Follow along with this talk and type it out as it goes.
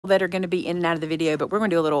that are going to be in and out of the video, but we're going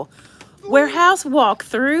to do a little warehouse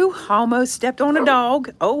walkthrough. Almost stepped on a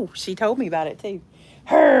dog. Oh, she told me about it too.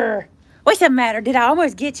 Her. What's the matter? Did I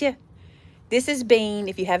almost get you? This is Bean.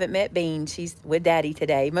 If you haven't met Bean, she's with Daddy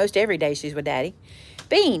today. Most every day she's with Daddy.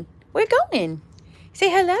 Bean, we're going. Say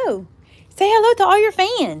hello. Say hello to all your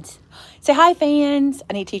fans. Say hi, fans.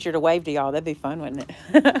 I need a teacher to wave to y'all. That'd be fun, wouldn't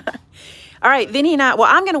it? All right, Vinny and I, well,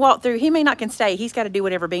 I'm going to walk through. He may not can stay. He's got to do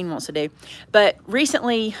whatever Bean wants to do. But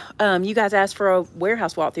recently, you guys asked for a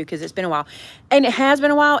warehouse walkthrough because it's been a while. And it has been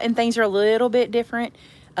a while, and things are a little bit different.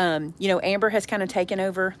 You know, Amber has kind of taken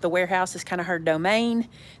over the warehouse. It's kind of her domain.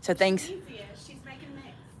 So things... She's making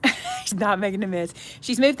a mess. She's not making a mess.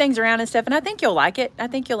 She's moved things around and stuff, and I think you'll like it. I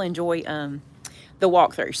think you'll enjoy the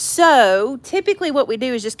walkthrough. So typically what we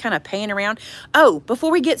do is just kind of pan around. Oh,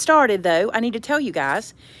 before we get started, though, I need to tell you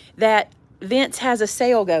guys that Vince has a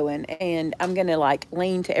sale going, and I'm going to like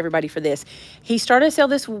lean to everybody for this. He started a sale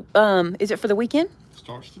this, is it for the weekend?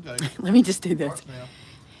 Starts today. Let me just do this. Starts now.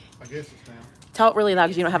 I guess it's now. Talk really loud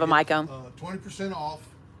because you don't have a mic on. 20% off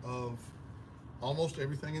of almost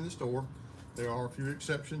everything in the store. There are a few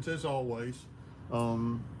exceptions as always.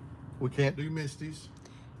 We can't do Misty's.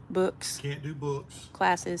 Books. Can't do books.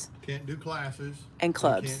 Classes. Can't do classes. And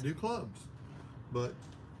clubs. Can't do clubs. But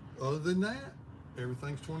other than that,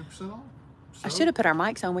 everything's 20% off. So I should have put our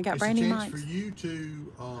mics on. We got brand new mics. It's a chance for you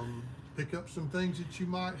to pick up some things that you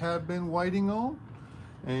might have been waiting on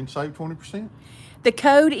and save 20%. The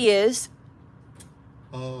code is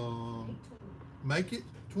Make it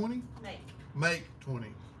 20. Make 20.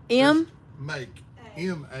 Make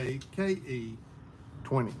M-A-K-E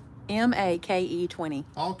 20. M-A-K-E 20.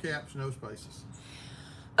 All caps, no spaces.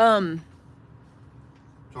 Yeah.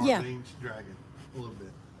 Sardines, dragon, a little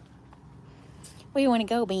bit. Where you want to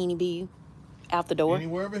go, Beanie Boo? Out the door?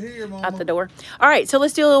 Anywhere over here, Mama. Out the door. All right, so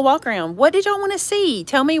let's do a little walk around. What did y'all want to see?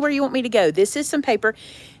 Tell me where you want me to go. This is some paper.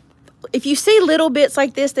 If you see little bits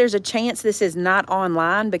like this, there's a chance this is not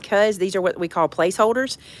online because these are what we call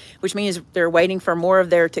placeholders, which means they're waiting for more of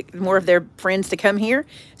their friends to come here.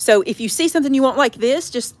 So if you see something you want like this,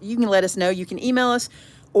 just you can let us know. You can email us,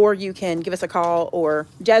 or you can give us a call. Or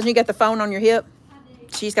Jasmine, you got the phone on your hip? I do.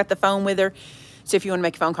 She's got the phone with her. So if you want to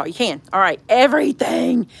make a phone call, you can. All right,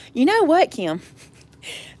 everything. You know what, Kim?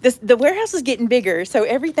 The warehouse is getting bigger, so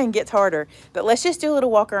everything gets harder. But let's just do a little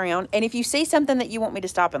walk around. And if you see something that you want me to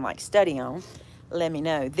stop and like study on, let me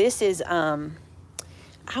know. This is, I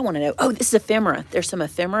want to know. Oh, this is ephemera. There's some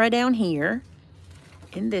ephemera down here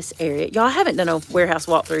in this area. Y'all haven't done a warehouse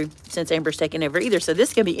walkthrough since Amber's taken over either, so this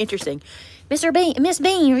is going to be interesting. Mr. Bean, Miss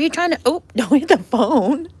Bean, are you trying to, oh, don't hit the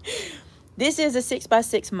phone. This is a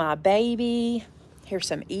 6x6 My Baby. Here's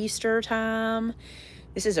some Easter time.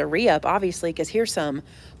 This is a re-up, obviously, because here's some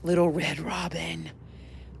Little Red Robin.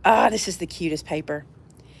 Ah, this is the cutest paper.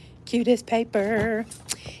 Cutest paper.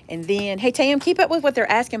 And then, hey, Tam, keep up with what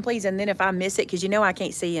they're asking, please. And then if I miss it, because you know I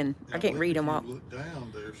can't see and I can't read them all. Look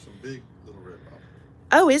down, there's some big Little Red Robin.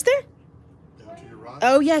 Oh, is there? Down to your right.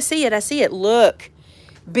 Oh, yeah, I see it. I see it. Look.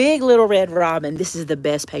 Big Little Red Robin. This is the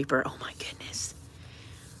best paper. Oh, my goodness.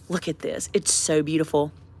 Look at this. It's so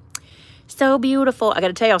beautiful. So beautiful. I got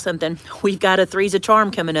to tell y'all something. We've got a Three's a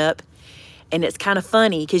Charm coming up, and it's kind of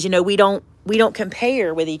funny because, you know, we don't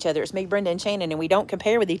compare with each other. It's me, Brenda, and Shannon, and we don't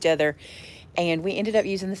compare with each other, and we ended up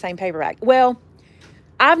using the same paper pack. Well,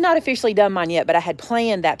 I've not officially done mine yet, but I had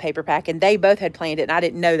planned that paper pack, and they both had planned it, and I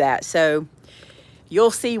didn't know that, so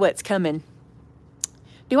you'll see what's coming.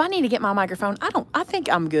 Do I need to get my microphone? I think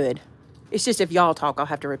I'm good. It's just if y'all talk, I'll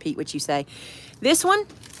have to repeat what you say. This one,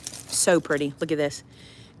 so pretty. Look at this.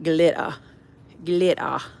 Glitter. Glitter.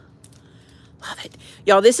 Love it.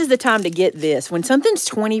 Y'all, this is the time to get this. When something's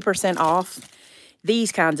 20% off,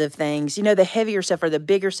 these kinds of things, you know, the heavier stuff or the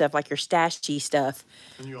bigger stuff, like your stashy stuff.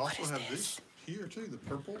 And you also have this here, too, the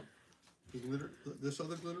purple, the glitter, this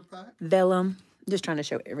other glitter pack. Vellum. I'm just trying to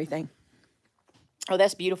show everything. Oh,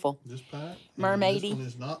 that's beautiful. This pack. Mermaidy. This one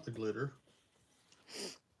is not the glitter.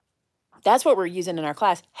 That's what we're using in our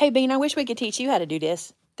class. Hey, Bean, I wish we could teach you how to do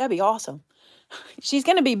this. That'd be awesome. She's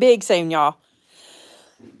going to be big soon, y'all.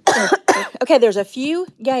 Okay, there's a few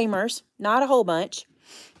gamers, not a whole bunch.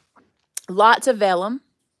 Lots of vellum.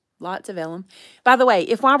 Lots of vellum. By the way,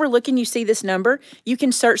 if while we're looking you see this number, you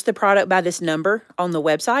can search the product by this number on the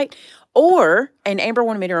website. Or, and Amber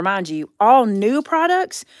wanted me to remind you, all new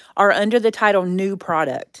products are under the title New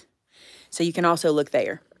Product. So you can also look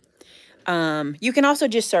there. You can also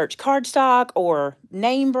just search cardstock or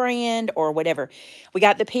name brand or whatever. We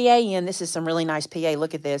got the PA in. This is some really nice PA.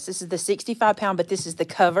 Look at this. This is the 65-pound, but this is the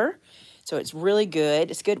cover. So it's really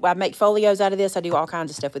good. It's good. I make folios out of this. I do all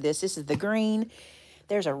kinds of stuff with this. This is the green.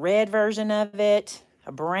 There's a red version of it.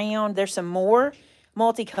 a brown. There's some more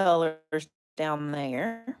multicolors down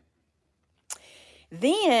there.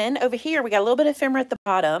 Then over here, we got a little bit of ephemera at the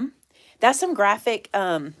bottom. That's some graphic,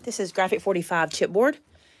 this is graphic 45 chipboard.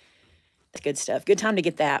 That's good stuff. Good time to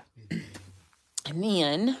get that. And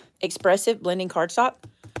then expressive blending cardstock.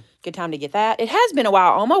 Good time to get that. It has been a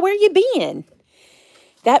while. Alma, where you been?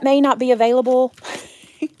 That may not be available.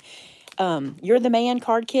 You're the Man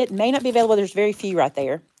card kit may not be available. There's very few right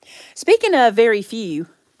there. Speaking of very few,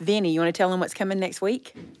 Vinny, you want to tell them what's coming next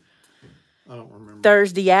week? I don't remember.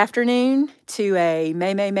 Thursday afternoon to a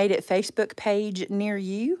Maymay Made It Facebook page near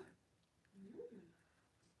you.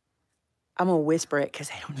 I'm going to whisper it because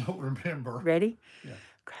I don't remember. Ready? Yeah.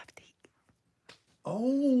 Crafty.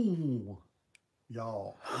 Oh,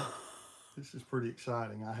 y'all. This is pretty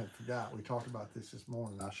exciting. I had forgot. We talked about this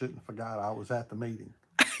morning. I shouldn't have forgot. I was at the meeting.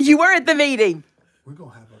 You were at the meeting. We're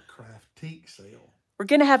going to have a Craftique sale. We're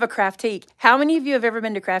going to have a Craftique. How many of you have ever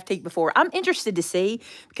been to Craftique before? I'm interested to see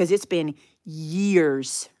because it's been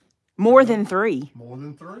years. More than 3. More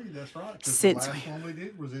than 3, that's right. Since the last one we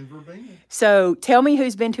did was in Verbena. So tell me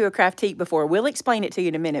who's been to a Craftique before. We'll explain it to you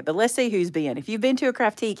in a minute, but let's see who's been. If you've been to a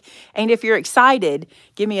Craftique, and if you're excited,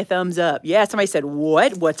 give me a thumbs up. Yeah, somebody said,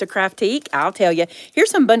 what? What's a Craftique? I'll tell you. Here's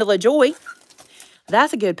some Bundle of Joy.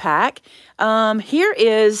 That's a good pack. Here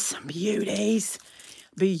is beauties.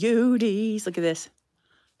 Beauties. Look at this.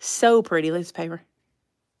 So pretty. Look at this paper.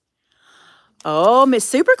 Oh, Miss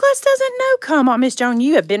Superclass doesn't know. Come on, Miss Joan,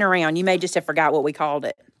 you have been around. You may just have forgot what we called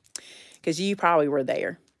it because you probably were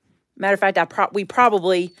there. Matter of fact, you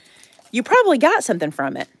probably got something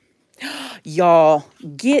from it. Y'all,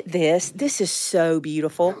 get this. This is so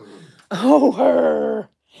beautiful. Oh, her.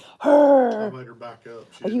 I made her back up.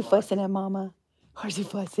 Are you fussing at Mama? Where's he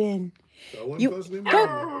fussing? I wasn't fussing at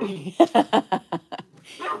Mama.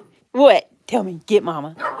 What? Tell me. Get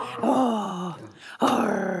Mama. Oh,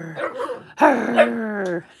 her.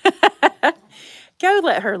 Her. Go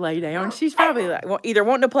let her lay down. She's probably like either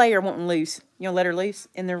wanting to play or wanting loose. You know, let her loose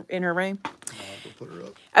in her room. I'll put her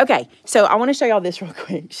up. Okay, so I want to show y'all this real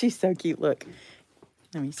quick. She's so cute. Look,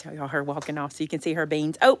 let me show y'all her walking off so you can see her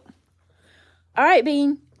beans. Oh, all right,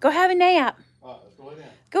 Bean, go have a nap. All right, let's go lay down.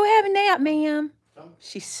 Go have a nap, ma'am.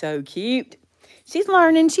 She's so cute. She's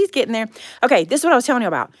learning. She's getting there. Okay, this is what I was telling you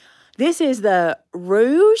about. This is the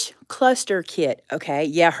Rouge Cluster Kit, okay?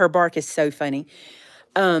 Yeah, her bark is so funny.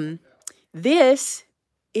 This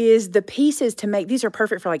is the pieces to make. These are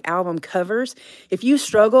perfect for, like, album covers. If you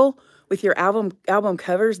struggle with your album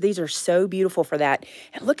covers, these are so beautiful for that.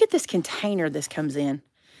 And look at this container this comes in.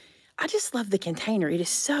 I just love the container. It is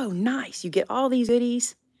so nice. You get all these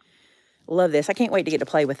goodies. Love this. I can't wait to get to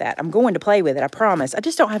play with that. I'm going to play with it, I promise. I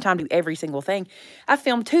just don't have time to do every single thing. I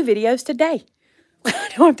filmed 2 videos today. I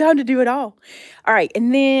don't have time to do it all. All right,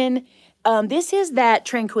 and then this is that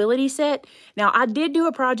Tranquility set. Now, I did do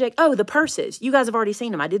a project. Oh, the purses. You guys have already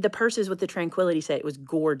seen them. I did the purses with the Tranquility set. It was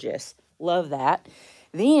gorgeous. Love that.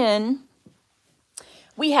 Then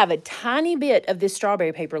we have a tiny bit of this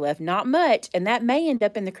strawberry paper left. Not much, and that may end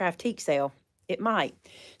up in the Craftique sale. It might.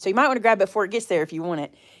 So you might want to grab it before it gets there if you want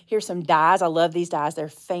it. Here's some dies. I love these dies. They're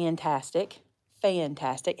fantastic.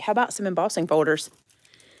 Fantastic. How about some embossing folders?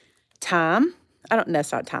 Time.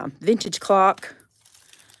 That's not time. Vintage clock.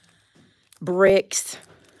 Bricks.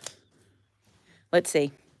 Let's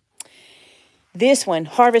see. This one,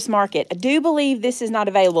 Harvest Market. I do believe this is not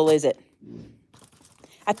available, is it?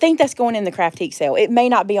 I think that's going in the Craftique sale. It may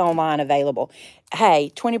not be online available.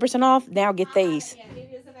 Hey, 20% off. Now get these. Yeah,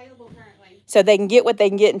 it is available currently. So they can get what they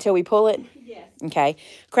can get until we pull it? Yes. Okay.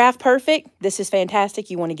 Craft Perfect. This is fantastic.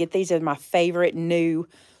 You want to get these. They're my favorite new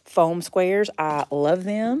foam squares. I love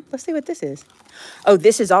them. Let's see what this is. Oh,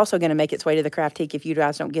 this is also going to make its way to the Craftique if you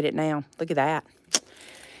guys don't get it now. Look at that.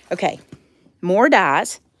 Okay. More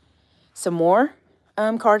dies. Some more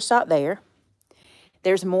cardstock there.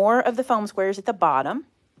 There's more of the foam squares at the bottom.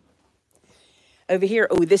 Over here,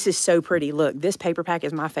 oh, this is so pretty. Look, this paper pack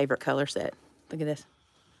is my favorite color set. Look at this.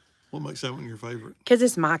 What makes that one your favorite? Because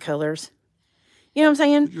it's my colors. You know what I'm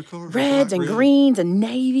saying? Your colors Reds are and bright red. greens and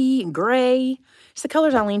navy and gray. It's the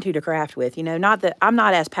colors I lean to craft with. You know, not that I'm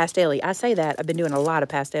not as pastel-y. I say that. I've been doing a lot of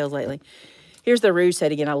pastels lately. Here's the Rouge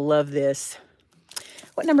set again. I love this.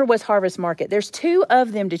 What number was Harvest Market? There's 2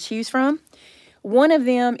 of them to choose from. One of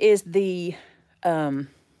them is the,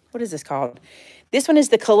 what is this called? This one is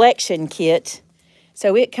the collection kit.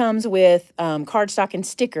 So it comes with cardstock and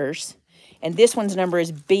stickers. And this one's number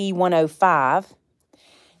is B105.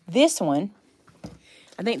 This one,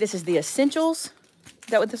 I think this is the Essentials. Is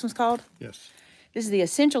that what this one's called? Yes. This is the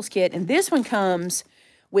Essentials kit. And this one comes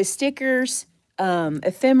with stickers,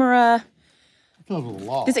 ephemera. It comes with a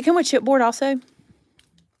lot. Does it come with chipboard also?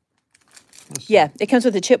 Yeah, it comes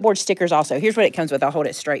with the chipboard stickers also. Here's what it comes with. I'll hold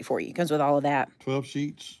it straight for you. It comes with all of that. 12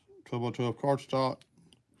 sheets, 12 by 12 cardstock,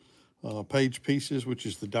 page pieces, which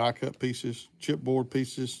is the die cut pieces, chipboard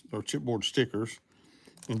pieces, or chipboard stickers,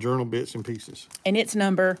 and journal bits and pieces. And it's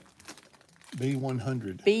number?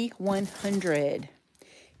 B100. B100.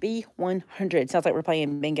 B100. Sounds like we're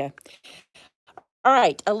playing bingo. All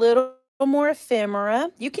right, a little more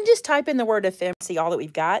ephemera. You can just type in the word ephemera, see all that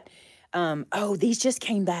we've got. Oh, these just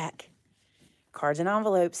came back. Cards and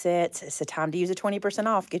envelope sets. It's the time to use a 20%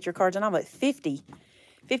 off. Get your cards and envelope. 50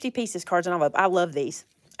 pieces cards and envelope. I love these.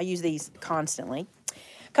 I use these constantly.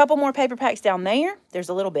 A couple more paper packs down there. There's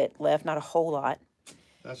a little bit left, not a whole lot.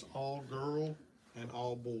 That's all girl and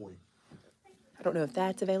all boy. I don't know if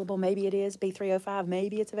that's available. Maybe it is. B305.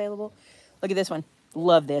 Maybe it's available. Look at this one.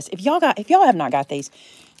 Love this. If y'all have not got these,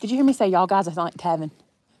 did you hear me say y'all guys? I like Tavin.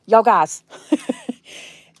 Y'all guys.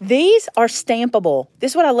 These are stampable.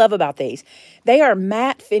 This is what I love about these. They are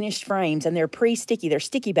matte finished frames and they're pre-sticky. They're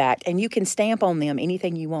sticky backed and you can stamp on them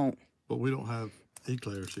anything you want. But we don't have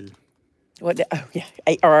eclairs here. What? Oh yeah,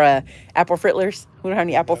 or apple frittlers. We don't have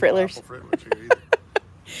any apple frittlers. Apple frittlers here either.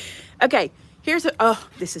 Okay, here's oh,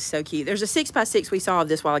 this is so cute. There's a 6x6 we saw of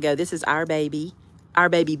this while ago. This is our baby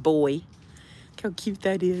boy. Look how cute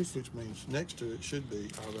that is. Which means next to it should be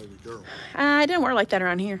our baby girl. It didn't work like that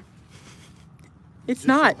around here. It's Just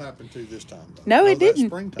not. So happened to this time, though. No, it didn't.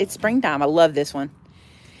 Springtime. It's springtime. I love this one.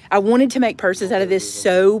 I wanted to make purses out of this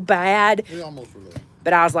so bad, We almost were there.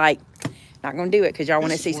 but I was like, not going to do it because y'all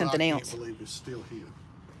want to This see is what something I else. can't believe it's still here.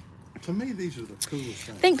 To me, these are the coolest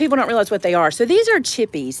things. I think people don't realize what they are. So these are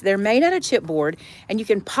chippies. They're made out of chipboard, and you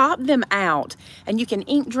can pop them out, and you can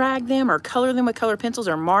ink drag them or color them with color pencils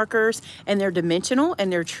or markers, and they're dimensional,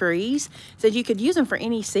 and they're trees, so you could use them for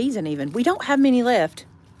any season even. We don't have many left.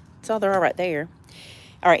 That's all there are right there.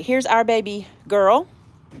 All right, here's our baby girl.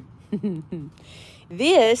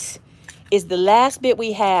 This is the last bit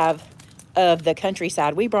we have of the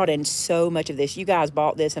countryside. We brought in so much of this. You guys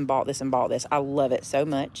bought this and bought this and bought this. I love it so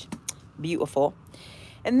much. Beautiful.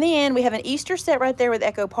 And then we have an Easter set right there with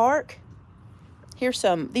Echo Park. Here's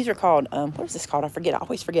some, these are called, what is this called? I forget, I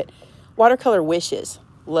always forget. Watercolor Wishes.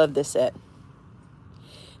 Love this set.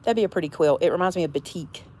 That'd be a pretty quilt. It reminds me of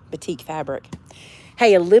batik fabric.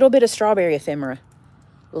 Hey, a little bit of strawberry ephemera.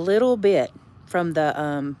 A little bit from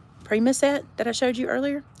the Prima set that I showed you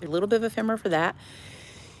earlier. A little bit of ephemera for that.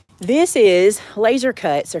 This is laser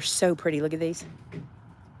cuts. They're so pretty. Look at these.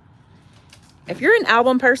 If you're an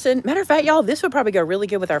album person, matter of fact, y'all, this would probably go really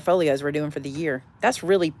good with our folios we're doing for the year. That's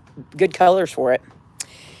really good colors for it.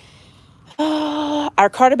 Our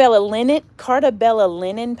Cartabella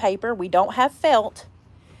linen paper. We don't have felt,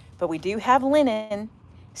 but we do have linen.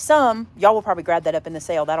 Some, y'all will probably grab that up in the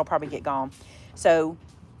sale. That'll probably get gone. So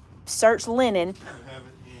search linen. We have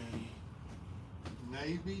it in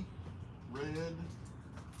navy, red,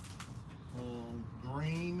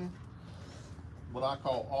 green, what I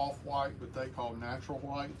call off-white, but they call natural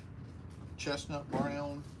white, chestnut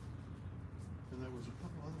brown, and there was a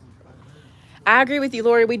couple other ones back there. I agree with you,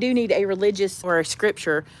 Lori. We do need a religious or a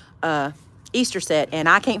scripture Easter set, and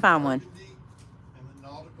I can't find one. And the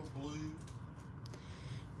nautical blue.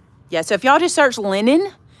 Yeah, so if y'all just search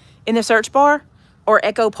linen in the search bar or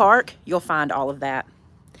Echo Park, you'll find all of that.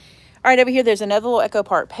 All right, over here, there's another little Echo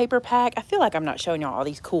Park paper pack. I feel like I'm not showing y'all all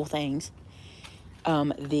these cool things.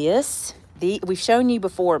 We've shown you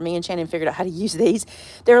before. Me and Shannon figured out how to use these.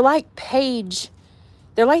 They're like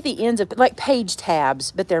they're like the ends of, like page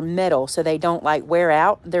tabs, but they're metal, so they don't like wear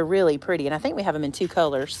out. They're really pretty, and I think we have them in 2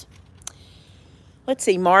 colors. Let's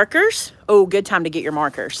see, markers. Oh, good time to get your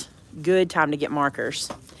markers. Good time to get markers.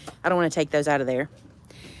 I don't want to take those out of there.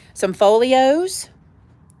 Some folios.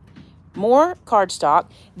 More cardstock.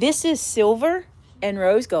 This is silver and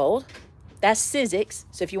rose gold. That's Sizzix,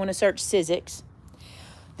 so if you want to search Sizzix.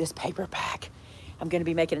 This paper pack. I'm going to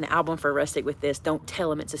be making an album for Rustic with this. Don't tell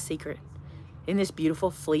them it's a secret. In this beautiful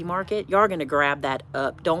flea market, y'all are going to grab that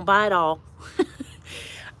up. Don't buy it all.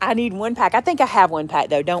 I need 1 pack. I think I have 1 pack,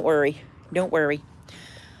 though. Don't worry. Don't worry.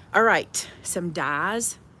 All right. Some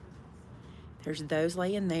dies. There's those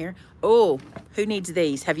laying there. Oh, who needs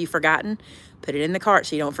these? Have you forgotten? Put it in the cart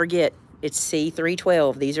so you don't forget. It's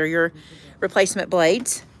C312. These are your replacement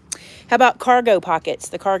blades. How about cargo pockets?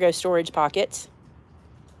 The cargo storage pockets.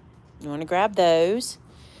 You want to grab those.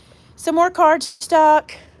 Some more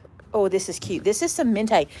cardstock. Oh, this is cute. This is some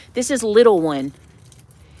Mente. This is little one.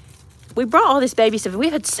 We brought all this baby stuff.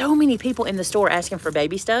 We've had so many people in the store asking for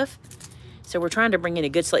baby stuff. So we're trying to bring in a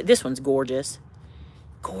good slate. This one's gorgeous.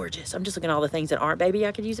 Gorgeous. I'm just looking at all the things that aren't baby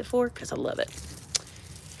I could use it for because I love it.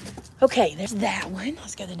 Okay, there's that one.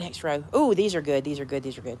 Let's go to the next row. Oh, these are good. These are good.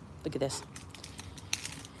 These are good. Look at this.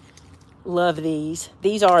 Love these.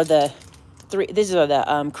 These are the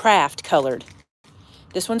craft colored.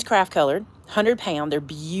 This one's craft colored, 100 pound. They're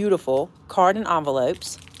beautiful card and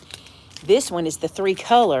envelopes. This one is the 3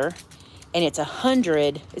 color, and it's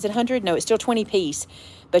 100. Is it 100? No, it's still 20 piece,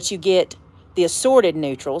 but you get the assorted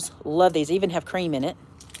neutrals. Love these. Even have cream in it.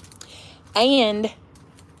 And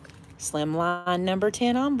slimline number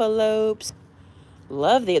 10 envelopes.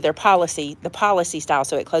 Love they're the policy style,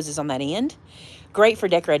 so it closes on that end. Great for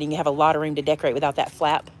decorating. You have a lot of room to decorate without that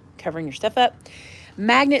flap covering your stuff up.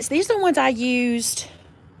 Magnets. These are the ones I used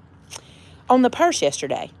on the purse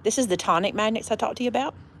yesterday. This is the tonic magnets I talked to you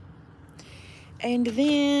about. And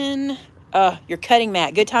then your cutting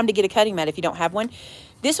mat. Good time to get a cutting mat if you don't have one.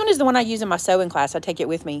 This one is the one I use in my sewing class. I take it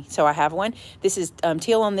with me, so I have one. This is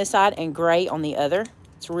teal on this side and gray on the other.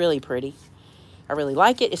 It's really pretty. I really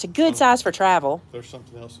like it. It's a good size for travel. There's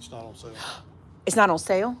something else that's not on sale. It's not on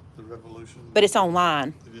sale? The Revolution. But it's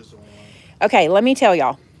online. It is online. Okay, let me tell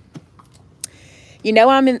y'all. You know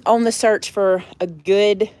I'm on the search for a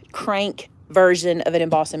good crank version of an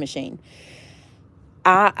embossing machine.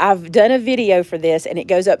 I've done a video for this, and it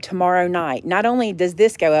goes up tomorrow night. Not only does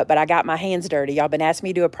this go up, but I got my hands dirty. Y'all been asking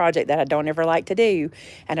me to do a project that I don't ever like to do,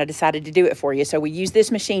 and I decided to do it for you. So we use this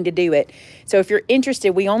machine to do it. So if you're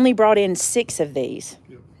interested, we only brought in 6 of these.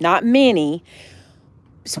 Yep. Not many.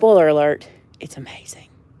 Spoiler alert, it's amazing.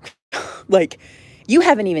 Like, you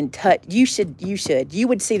haven't even touched. You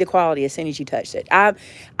would see the quality as soon as you touched it.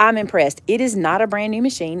 I'm impressed. It is not a brand new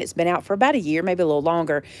machine. It's been out for about a year, maybe a little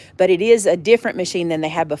longer, but it is a different machine than they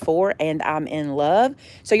had before, and I'm in love.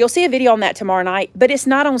 So you'll see a video on that tomorrow night, but it's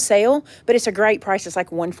not on sale, but it's a great price. It's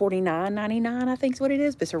like $149.99, I think is what it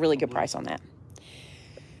is, but it's a really good price on that.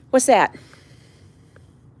 What's that?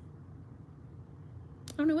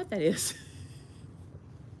 I don't know what that is.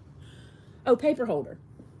 Oh, paper holder.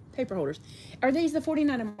 Paper holders. Are these the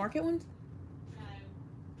 49 and Market ones? No.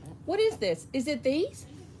 What is this? Is it these?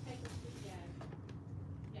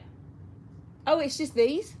 Yeah. Oh, it's just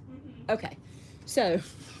these? Mm-hmm. Okay. So,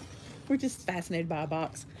 we're just fascinated by a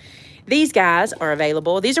box. These guys are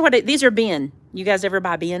available. These are bin. You guys ever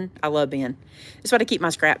buy bin? I love bin. That's what I keep my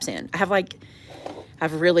scraps in.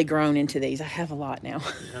 I've really grown into these. I have a lot now.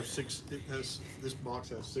 You have 6. This box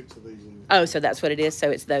has 6 of these in it. Oh, so that's what it is. So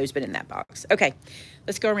it's those, but in that box. Okay,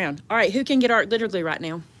 let's go around. All right, who can get art glitter glue right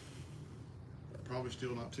now? Probably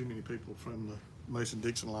still not too many people from the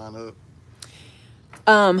Mason-Dixon line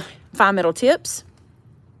up. Fine metal tips,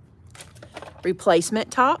 replacement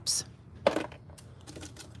tops.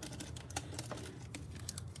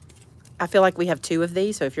 I feel like we have 2 of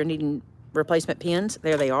these, so if you're needing replacement pins,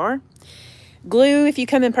 there they are. Glue, if you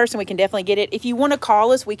come in person, we can definitely get it. If you want to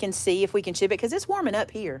call us, we can see if we can ship it, because it's warming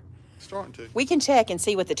up here. Starting to. We can check and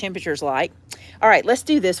see what the temperature's like. All right, let's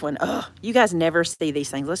do this one. Oh, you guys never see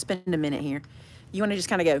these things. Let's spend a minute here. You want to just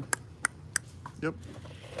kind of go? Yep.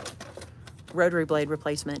 Rotary blade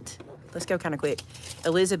replacement. Let's go kind of quick.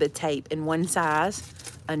 Elizabeth tape in one size,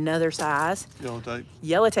 another size. Yellow tape.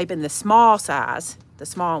 Yellow tape in the small size, the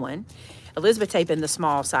small one. Elizabeth tape in the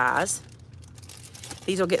small size.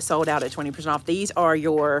 These will get sold out at 20% off. These are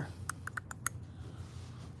your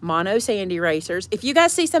mono sand erasers. If you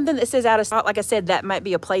guys see something that says out of stock, like I said, that might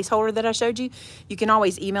be a placeholder that I showed you. You can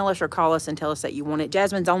always email us or call us and tell us that you want it.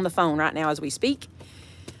 Jasmine's on the phone right now as we speak.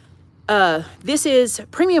 This is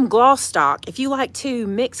premium gloss stock. If you like to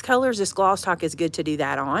mix colors, this gloss stock is good to do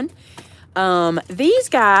that on. These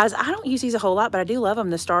guys, I don't use these a whole lot, but I do love them.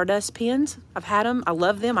 The Stardust pins, I've had them. I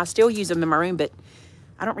love them. I still use them in my room, but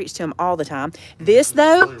I don't reach to them all the time. This,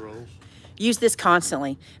 though, use this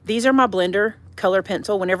constantly. These are my blender color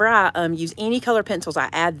pencil. Whenever I use any color pencils, I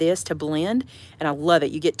add this to blend, and I love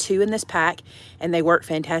it. You get 2 in this pack, and they work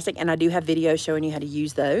fantastic, and I do have videos showing you how to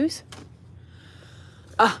use those.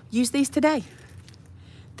 Use these today.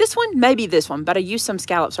 This one, maybe this one, but I used some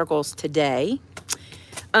scallop circles today.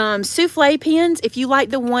 Souffle pins, if you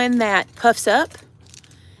like the one that puffs up,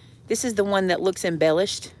 this is the one that looks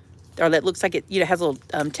embellished, or that looks like it, you know, has a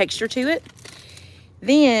little texture to it.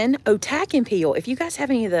 Then, tack and peel. If you guys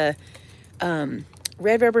have any of the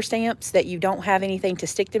red rubber stamps that you don't have anything to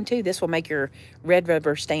stick them to, this will make your red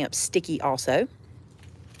rubber stamps sticky also.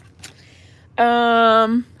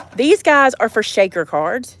 These guys are for shaker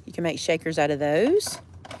cards. You can make shakers out of those.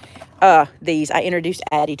 These, I introduced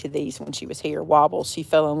Addie to these when she was here. Wobbles, she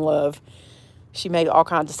fell in love. She made all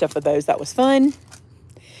kinds of stuff with those. That was fun.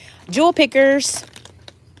 Jewel pickers.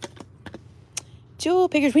 Jewel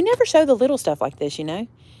pickers. We never show the little stuff like this, you know.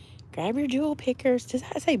 Grab your jewel pickers. Does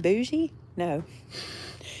that say bougie? No.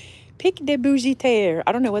 Pick de bougie terre.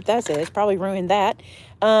 I don't know what that says. Probably ruined that.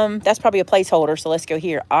 That's probably a placeholder, so let's go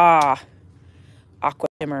here. Aqua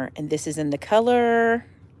shimmer. And this is in the color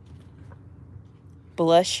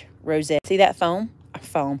Blush Rosette. See that foam?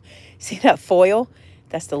 Foam. See that foil?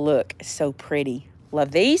 That's the look. It's so pretty.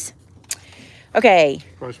 Love these. Okay.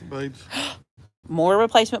 Replacement blades. More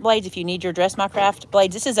replacement blades if you need your Dress My Craft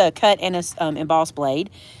blades. This is a cut and a embossed blade.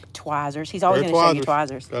 Twizzers. He's always going to show you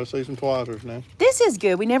twizzers. Got to see some twizzers now. This is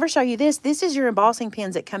good. We never show you this. This is your embossing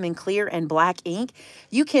pens that come in clear and black ink.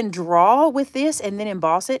 You can draw with this and then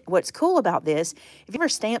emboss it. What's cool about this, if you ever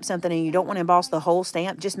stamp something and you don't want to emboss the whole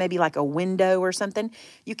stamp, just maybe like a window or something,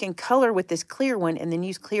 you can color with this clear one and then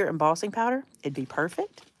use clear embossing powder. It'd be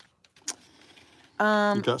perfect.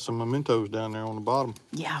 You got some mementos down there on the bottom.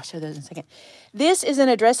 Yeah, I'll show those in a second. This is an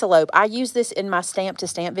address-a-lope. I use this in my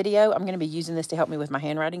stamp-to-stamp video. I'm going to be using this to help me with my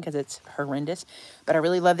handwriting because it's horrendous. But I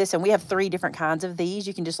really love this. And we have 3 different kinds of these.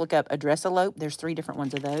 You can just look up address-a-lope. There's 3 different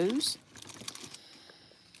ones of those.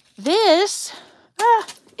 This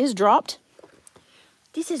is dropped.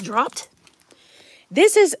 This is dropped.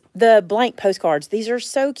 This is the blank postcards. These are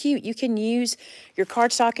so cute. You can use your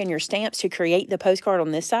cardstock and your stamps to create the postcard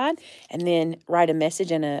on this side and then write a message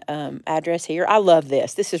and an address here. I love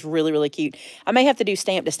this. This is really, really cute. I may have to do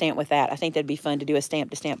stamp to stamp with that. I think that'd be fun to do a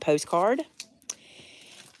stamp to stamp postcard.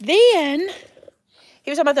 Then,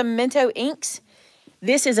 he was talking about the Memento inks.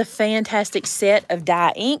 This is a fantastic set of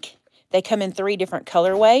dye ink. They come in 3 different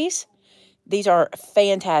colorways. These are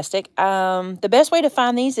fantastic. The best way to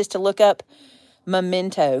find these is to look up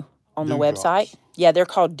Memento on the website. Yeah, they're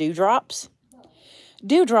called Dewdrops.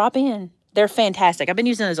 Dewdrop in. They're fantastic. I've been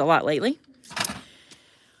using those a lot lately.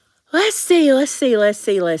 Let's see.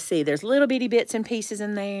 There's little bitty bits and pieces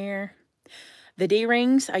in there. The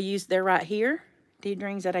D-rings, they're right here.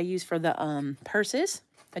 D-rings that I use for the purses.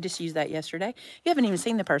 I just used that yesterday. You haven't even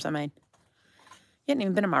seen the purse I made. You haven't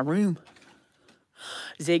even been in my room.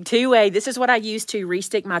 Zig two-way. This is what I use to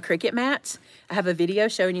restick my Cricut mats. I have a video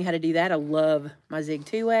showing you how to do that. I love my Zig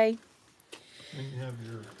two-way. And you have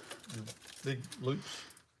your big loops.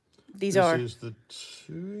 This is the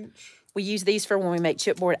 2-inch. We use these for when we make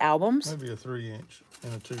chipboard albums. Maybe a 3-inch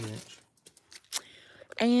and a 2-inch.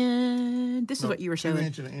 And this is what you were showing.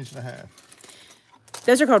 2-inch and an 1.5 inches.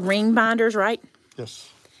 Those are called ring binders, right?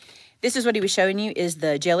 Yes. This is what he was showing you is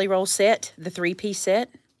the Jelly Roll set, the 3-piece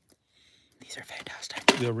set. These are fantastic.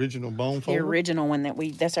 The original bone folder? The original one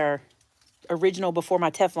that's our original before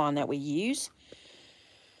my Teflon that we use.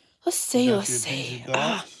 Let's see.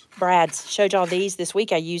 Brad's showed y'all these this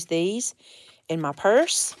week. I used these in my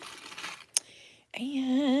purse.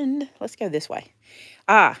 And let's go this way.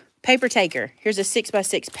 Paper taker. Here's a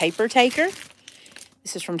 6x6 paper taker.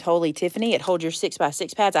 This is from Totally Tiffany. It holds your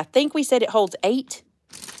 6x6 pads. I think we said it holds 8.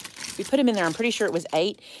 We put them in there. I'm pretty sure it was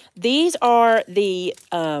 8. These are the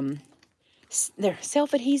they're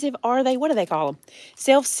self-adhesive, are they? What do they call them?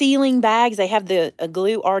 Self-sealing bags. They have the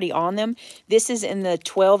glue already on them. This is in the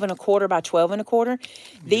 12 1/4 by 12 1/4.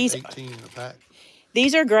 These 18 in a pack.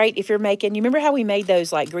 These are great if you're making, you remember how we made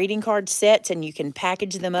those like greeting card sets and you can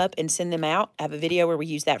package them up and send them out? I have a video where we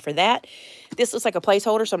use that for that. This looks like a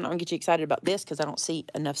placeholder, so I'm not going to get you excited about this because I don't see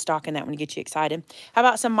enough stock in that one to get you excited. How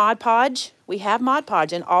about some Mod Podge? We have Mod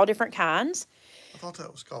Podge in all different kinds. I thought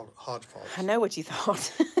that was called hodgepodge. I know what you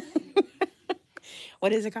thought.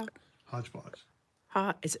 What is it called? Hodgepodge.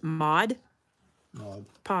 Is it Mod? Mod.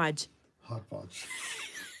 Podge. Hodgepodge.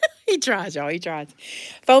 He tries, y'all. He tries.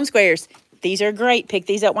 Foam squares. These are great. Pick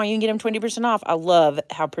these up while you can get them 20% off. I love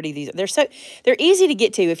how pretty these are. They're easy to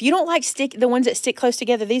get to. If you don't like the ones that stick close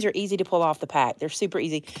together, these are easy to pull off the pack. They're super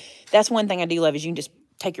easy. That's one thing I do love is you can just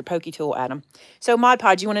take your pokey tool at them. So Mod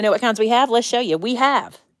Podge, you want to know what kinds we have? Let's show you. We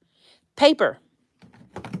have paper.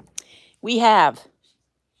 We have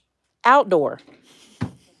outdoor.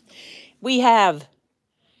 We have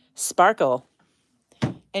sparkle.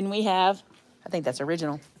 And we have, I think that's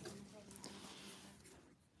original,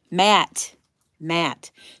 matte.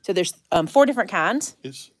 So there's 4 different kinds.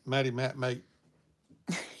 It's Maddie Matt Mate.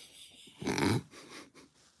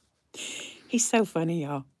 He's so funny,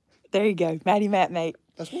 y'all. There you go. Maddie Matt Mate.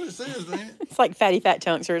 That's what it says, man. It's like fatty fat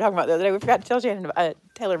chunks we were talking about the other day. We forgot to tell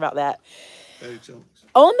Taylor about that. Fatty chunks.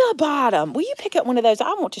 On the bottom, will you pick up one of those?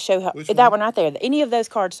 I want to show how, that one right there. Any of those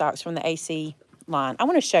cardstocks from the AC line. I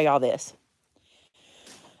want to show y'all this.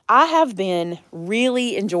 I have been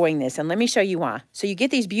really enjoying this, and let me show you why. So you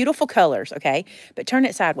get these beautiful colors, okay? But turn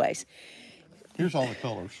it sideways. Here's all the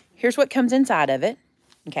colors. Here's what comes inside of it,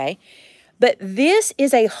 okay? But this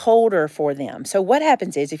is a holder for them. So what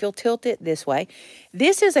happens is, if you'll tilt it this way,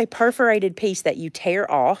 this is a perforated piece that you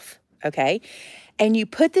tear off, okay? And you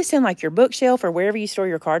put this in like your bookshelf or wherever you store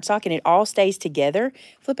your cardstock, and it all stays together.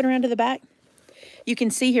 Flip it around to the back. You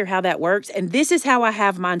can see here how that works. And this is how I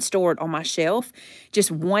have mine stored on my shelf,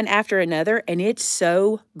 just one after another. And it's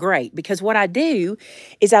so great because what I do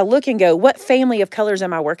is I look and go, what family of colors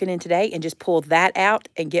am I working in today? And just pull that out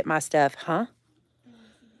and get my stuff, huh?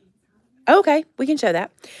 Okay, we can show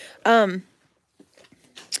that.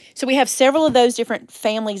 So we have several of those different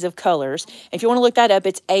families of colors. If you want to look that up,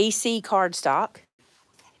 it's AC cardstock.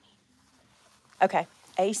 Okay,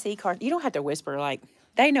 AC card. You don't have to whisper like...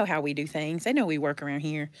 They know how we do things. They know we work around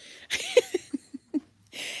here.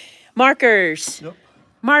 Markers. Yep.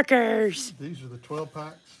 Markers. These are the 12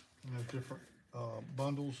 packs, and there's different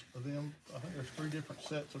bundles of them. I think there's 3 different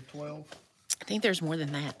sets of 12. I think there's more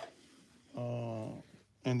than that.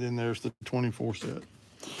 And then there's the 24 set.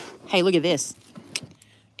 Hey, look at this.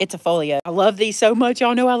 It's a folio. I love these so much.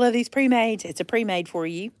 Y'all know I love these pre-mades. It's a pre-made for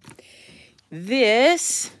you.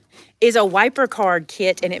 This is a wiper card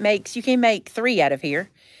kit, and you can make 3 out of here.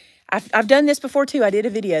 I've done this before too. I did a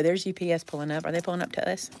video. There's UPS pulling up. Are they pulling up to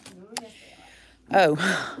us? Oh,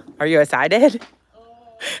 are you excited?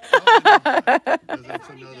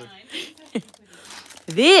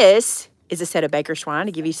 This is a set of baker's twine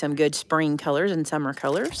to give you some good spring colors and summer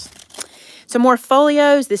colors. Some more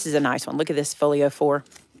folios. This is a nice one. Look at this folio 4.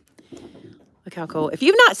 Look how cool. If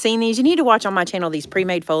you've not seen these, you need to watch on my channel these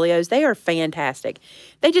pre-made folios. They are fantastic.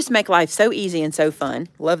 They just make life so easy and so fun.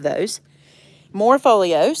 Love those. More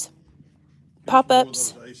folios.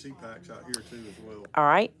 Pop-ups. AC packs out here too as well. All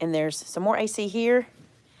right. And there's some more AC here.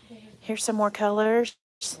 Here's some more colors.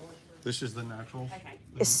 This is the natural.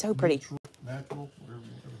 It's so pretty. Natural, whatever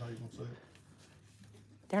how you want to say it.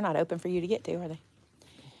 They're not open for you to get to, are they?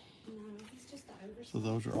 No, it's just the over. So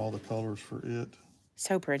those are all the colors for it.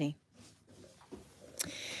 So pretty.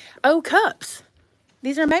 Oh, cups.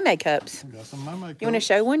 These are Maymay cups. We got some Maymay cups. You want to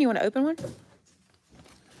show one? You want to open one?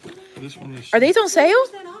 This one is. Are these on sale?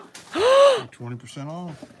 20%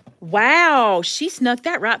 off. Wow, she snuck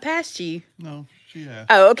that right past you. No, she has.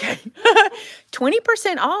 Oh, okay.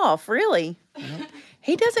 20% off, really? Yep.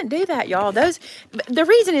 He doesn't do that, y'all. The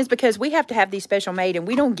reason is because we have to have these special made, and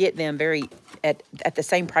we don't get them at the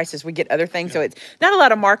same price as we get other things. Yeah. So it's not a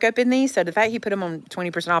lot of markup in these. So the fact he put them on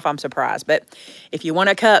 20% off, I'm surprised. But if you want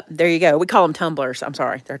a cup, there you go. We call them tumblers. I'm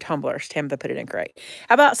sorry, they're tumblers. Tampa put it in correct.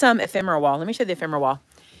 How about some ephemera wall? Let me show you the ephemera wall.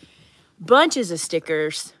 Bunches of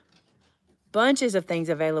stickers. Bunches of things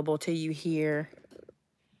available to you here.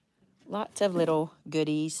 Lots of little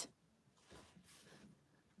goodies.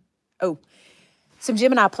 Oh, some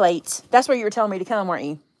Gemini plates. That's where you were telling me to come, weren't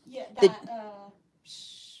you? Yeah, oh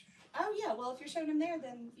yeah, well if you're showing them there,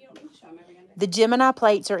 then you don't need to show them every day. The Gemini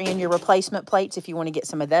plates are in your replacement plates if you want to get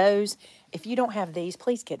some of those. If you don't have these,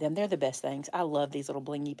 please get them. They're the best things. I love these little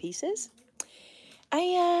blingy pieces.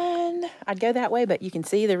 And I'd go that way, but you can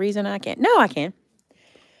see the reason I can't. No, I can.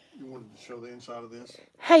 You wanted to show the inside of this?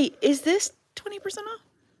 Hey, is this 20% off?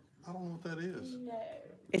 I don't know what that is. No.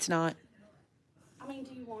 It's not. I mean,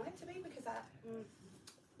 do you want it to be? Because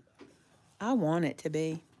I want it to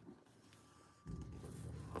be.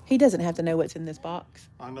 He doesn't have to know what's in this box.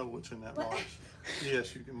 I know what's in that box.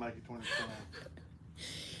 Yes, you can make it 20% off.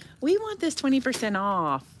 We want this 20%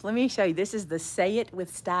 off. Let me show you. This is the Say It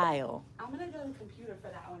With Style. I'm going to go to the computer for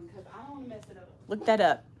that one because I don't want to mess it up. Look that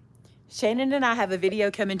up. Shannon and I have a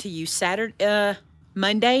video coming to you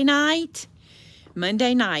Monday night,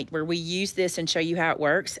 where we use this and show you how it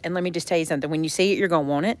works. And let me just tell you something. When you see it, you're going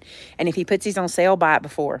to want it. And if he puts these on sale, buy it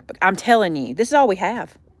before. But I'm telling you, this is all we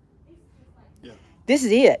have. Yeah. This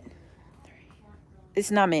is it.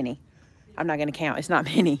 It's not many. I'm not going to count. It's not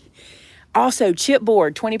many. Also,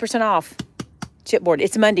 chipboard, 20% off. Chipboard.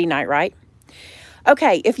 It's Monday night, right?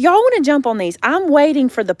 Okay, if y'all want to jump on these, I'm waiting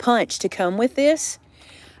for the punch to come with this.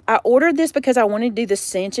 I ordered this because I wanted to do the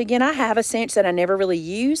cinch again. I have a cinch that I never really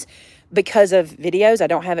use because of videos. I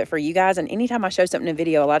don't have it for you guys. And anytime I show something in a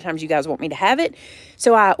video, a lot of times you guys want me to have it.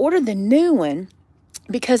 So I ordered the new one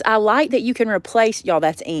because I like that you can replace, y'all,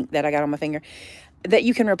 that's ink that I got on my finger, that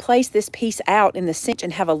you can replace this piece out in the cinch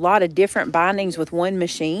and have a lot of different bindings with one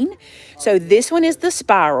machine. So this one is the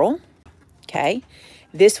spiral, okay?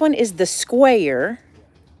 This one is the square.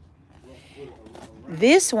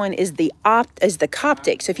 This one is the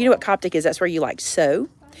Coptic. So if you know what Coptic is, that's where you like sew.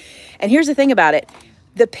 And here's the thing about it.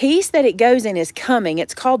 The piece that it goes in is coming.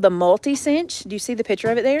 It's called the multi-cinch. Do you see the picture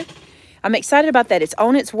of it there? I'm excited about that. It's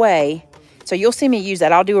on its way. So you'll see me use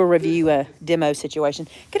that. I'll do a review, demo situation.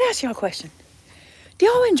 Can I ask y'all a question? Do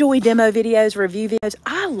y'all enjoy demo videos, review videos?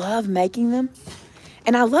 I love making them.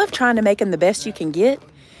 And I love trying to make them the best you can get.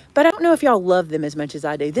 But I don't know if y'all love them as much as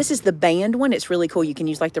I do. This is the band one. It's really cool. You can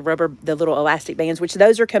use like the rubber, the little elastic bands, which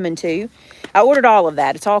those are coming too. I ordered all of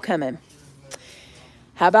that. It's all coming.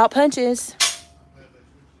 How about punches?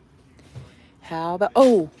 How about,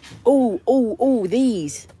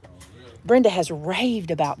 these. Brenda has raved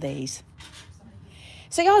about these.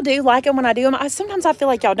 So y'all do like them when I do them. Sometimes I feel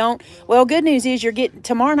like y'all don't. Well, good news is you're getting,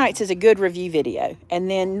 tomorrow night's is a good review video. And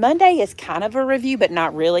then Monday is kind of a review, but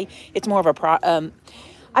not really. It's more of a,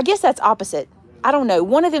 I guess that's opposite. I don't know.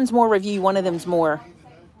 One of them's more review, one of them's more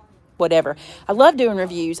whatever. I love doing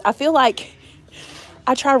reviews. I feel like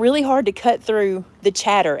I try really hard to cut through the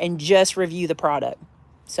chatter and just review the product.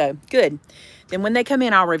 So, good. Then when they come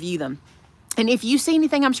in, I'll review them. And if you see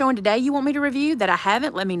anything I'm showing today you want me to review that I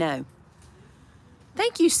haven't, let me know.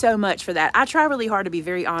 Thank you so much for that. I try really hard to be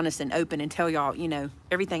very honest and open and tell y'all, you know,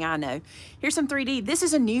 everything I know. Here's some 3D. This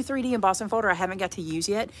is a new 3D embossing folder I haven't got to use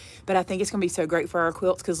yet, but I think it's going to be so great for our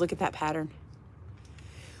quilts because look at that pattern.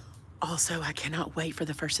 Also, I cannot wait for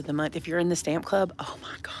the first of the month. If you're in the stamp club, oh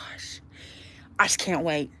my gosh. I just can't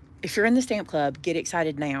wait. If you're in the stamp club, get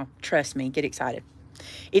excited now. Trust me, get excited.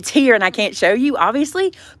 It's here and I can't show you,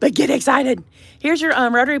 obviously, but get excited. Here's your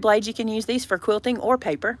rotary blades. You can use these for quilting or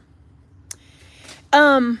paper.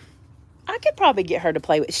 I could probably get her to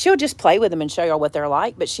play with. She'll just play with them and show y'all what they're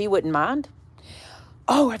like, but she wouldn't mind.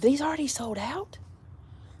 Oh, are these already sold out?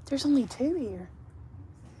 There's only 2 here.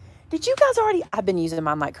 Did you guys already? I've been using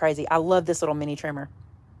mine like crazy. I love this little mini trimmer.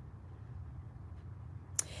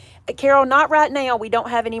 Carol, not right now. We don't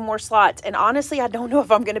have any more slots. And honestly, I don't know if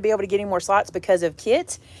I'm going to be able to get any more slots because of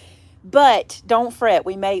kits. But don't fret.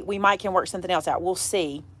 We might can work something else out. We'll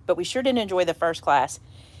see. But we sure didn't enjoy the first class.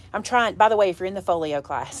 I'm trying, by the way, if you're in the folio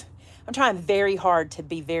class, I'm trying very hard to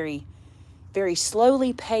be very, very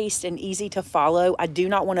slowly paced and easy to follow. I do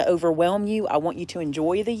not want to overwhelm you. I want you to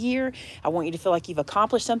enjoy the year. I want you to feel like you've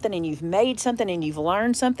accomplished something and you've made something and you've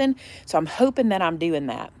learned something. So I'm hoping that I'm doing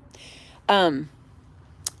that.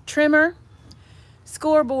 Trimmer,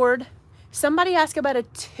 scoreboard. Somebody asked about a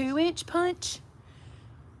 2-inch punch.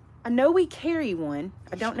 I know we carry one.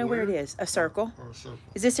 I don't know where it is. A circle. Or a circle.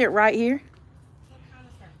 Is this it right here?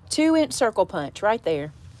 2-inch circle punch right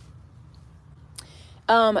there.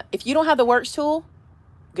 If you don't have the Works tool,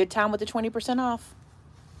 good time with the 20% off.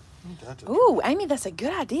 Ooh, Amy, that's a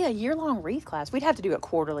good idea. Year-long wreath class. We'd have to do it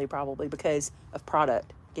quarterly probably because of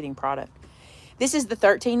product, getting product. This is the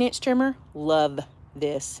 13-inch trimmer. Love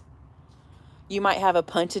this. You might have a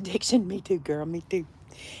punch addiction. Me too, girl. Me too.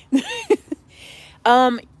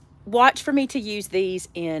 Watch for me to use these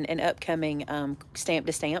in an upcoming stamp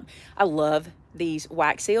to stamp. I love these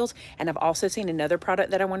wax seals, and I've also seen another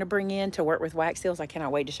product that I want to bring in to work with wax seals. I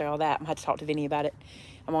cannot wait to show all that. I'm gonna have to talk to Vinny about it.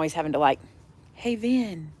 I'm always having to like, hey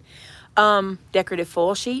Vin. Decorative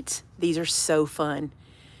foil sheets. These are so fun.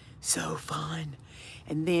 So fun.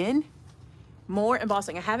 And then more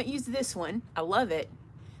embossing. I haven't used this one. I love it.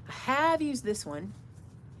 I have used this one.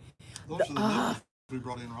 Those are the nipples we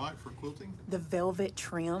brought in, right, for quilting? The velvet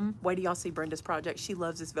trim. Wait till y'all see Brenda's project. She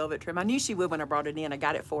loves this velvet trim. I knew she would when I brought it in. I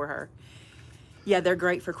got it for her. Yeah, they're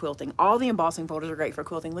great for quilting. All the embossing folders are great for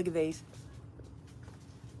quilting. Look at these.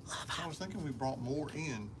 I was thinking we brought more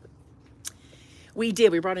in. We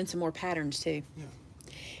did. We brought in some more patterns too.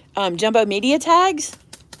 Yeah. Jumbo media tags.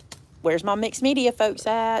 Where's my mixed media folks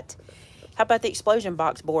at? How about the explosion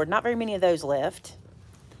box board? Not very many of those left.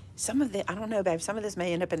 Some of the, I don't know, babe. Some of this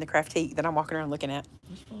may end up in the Craftique that I'm walking around looking at.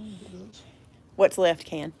 That's fine. What's left,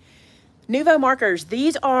 Can? Nuvo markers.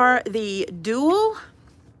 These are the dual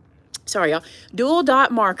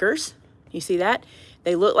dot markers. You see that?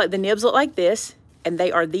 They look like, the nibs look like this, and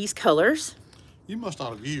they are these colors. You must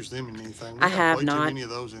not have used them in anything. I have not. Way too many of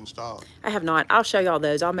those in stock. I have not. I'll show y'all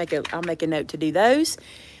those. I'll make a note to do those.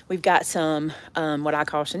 We've got some what I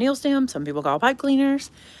call chenille stems. Some people call pipe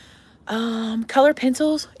cleaners. Color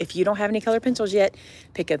pencils. If you don't have any color pencils yet,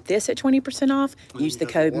 pick up this at 20% off. Use the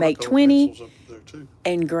code MAKE20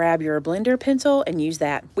 and grab your blender pencil and use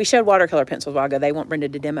that. We showed watercolor pencils a while ago. They want Brenda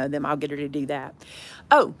to demo them. I'll get her to do that.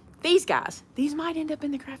 Oh, these guys. These might end up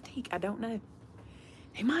in the Craftique. I don't know.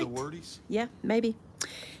 They might. The wordies? Yeah, maybe.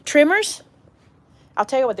 Trimmers. I'll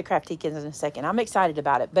tell you what the Craftique is in a second. I'm excited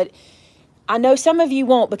about it, but I know some of you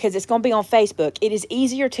won't because it's going to be on Facebook. It is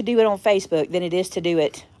easier to do it on Facebook than it is to do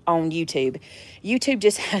it on YouTube. YouTube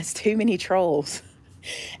just has too many trolls.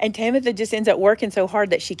 And Tamitha just ends up working so hard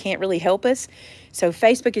that she can't really help us. So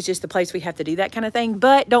Facebook is just the place we have to do that kind of thing.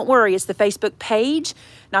 But don't worry, it's the Facebook page,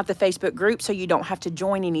 not the Facebook group, so you don't have to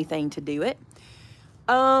join anything to do it.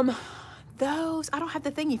 Those, I don't have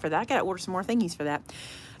the thingy for that. I got to order some more thingies for that.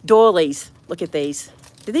 Doilies, look at these.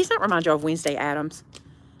 Do these not remind you of Wednesday Addams?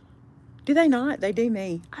 Do they not? They do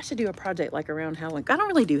me. I should do a project like around Halloween. I don't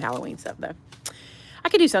really do Halloween stuff though. I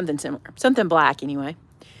could do something similar, something black anyway.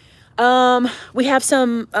 We have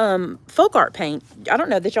some folk art paint. I don't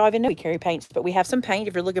know that y'all even know we carry paints, but we have some paint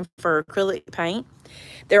if you're looking for acrylic paint.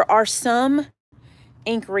 There are some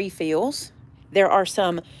ink refills. There are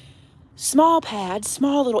some small pads,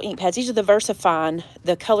 small little ink pads. These are the VersaFine,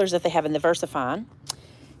 the colors that they have in the VersaFine.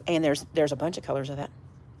 And there's a bunch of colors of that.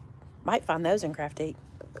 Might find those in Craftique.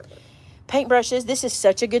 Paintbrushes. This is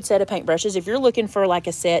such a good set of paintbrushes. If you're looking for like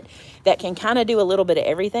a set that can kind of do a little bit of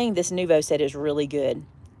everything, this Nuvo set is really good.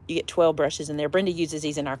 You get 12 brushes in there. Brenda uses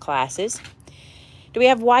these in our classes. Do we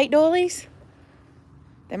have white doilies?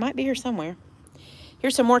 They might be here somewhere.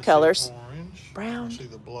 Here's some more colors. Orange. Brown. I see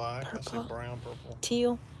the black. Purple. I see brown, purple.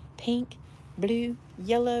 Teal, pink, blue,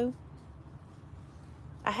 yellow.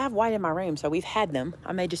 I have white in my room, so we've had them.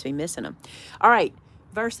 I may just be missing them. All right,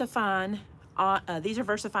 VersaFine. These are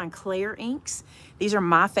VersaFine Clear inks. These are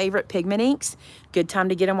my favorite pigment inks. Good time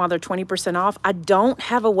to get them while they're 20% off. I don't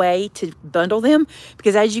have a way to bundle them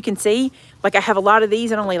because as you can see, like I have a lot of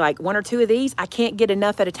these and only like 1 or 2 of these. I can't get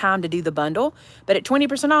enough at a time to do the bundle. But at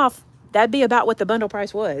 20% off, that'd be about what the bundle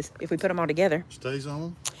price was if we put them all together. Stays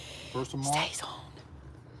on. First of March. Stays on.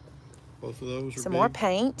 Both of those are Some big. more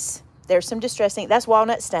paints. There's some distress ink. That's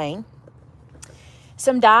walnut stain.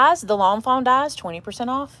 Some dyes. The Lawn Fawn dyes, 20%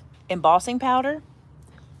 off. Embossing powder.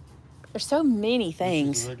 There's so many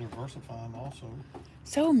things. This is the regular VersaFine also.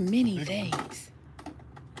 So many things.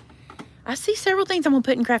 I see several things I'm gonna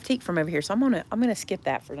put in Craftique from over here, so I'm gonna skip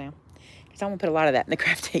that for now because I'm gonna put a lot of that in the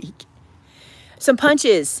Craftique. Some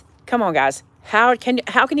punches. Come on, guys. How can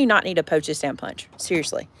you not need a postage stamp punch?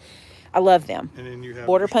 Seriously, I love them. And then you have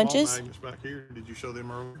border your small punches. magnets back here. Did you show them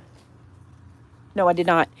earlier? No, I did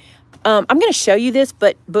not. I'm going to show you this,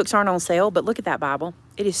 but books aren't on sale. But look at that Bible.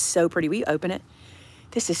 It is so pretty. Will you open it?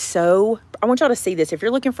 This is so... I want y'all to see this. If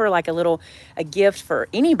you're looking for like a gift for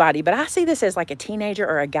anybody, but I see this as like a teenager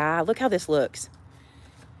or a guy. Look how this looks.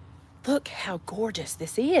 Look how gorgeous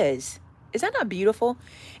this is. Is that not beautiful?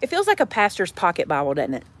 It feels like a pastor's pocket Bible,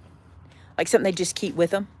 doesn't it? Like something they just keep with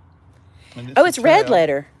them. Oh, it's red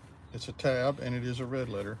letter. It's a tab, and it is a red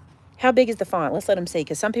letter. How big is the font? Let's let them see,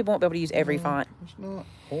 because some people won't be able to use every font. It's not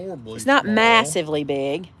horribly It's not small, massively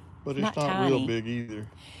big. but it's not tiny. real big either.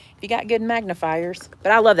 If you got good magnifiers.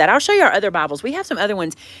 But I love that. I'll show you our other Bibles. We have some other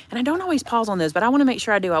ones, and I don't always pause on those, but I want to make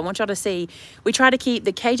sure I do. I want y'all to see. We try to keep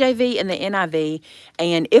the KJV and the NIV,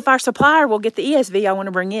 and if our supplier will get the ESV, I want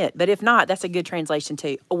to bring it. But if not, that's a good translation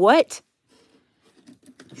too. What?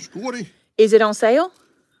 Squatty. Is it on sale?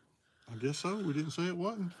 I guess so. We didn't say it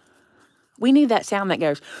wasn't. We need that sound that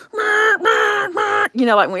goes, you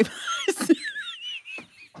know, like when we...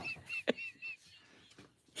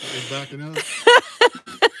 It's backing up.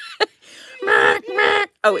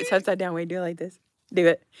 Oh, it's upside down. We do it like this. Do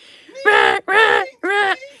it.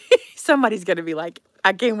 Somebody's going to be like,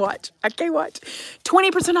 I can't watch. I can't watch.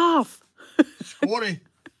 20% off. Squatty.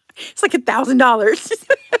 It's like $1,000.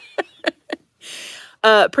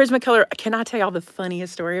 Prismacolor. Can I tell y'all the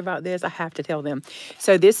funniest story about this? I have to tell them.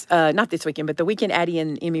 So this, not this weekend, but the weekend Addie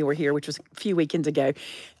and Emmy were here, which was a few weekends ago.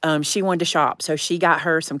 She wanted to shop. So she got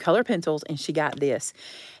her some color pencils and she got this.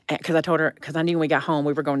 Because I told her, because I knew when we got home,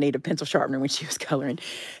 we were going to need a pencil sharpener when she was coloring.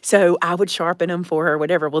 So I would sharpen them for her,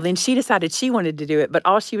 whatever. Well, then she decided she wanted to do it. But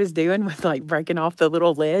all she was doing was like breaking off the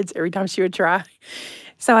little leads every time she would try.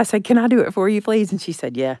 So I said, can I do it for you, please? And she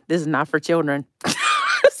said, yeah, this is not for children.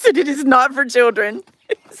 I said, it is not for children.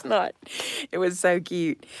 It's not. It was so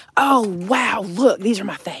cute. Oh, wow. Look, these are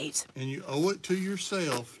my faves. And you owe it to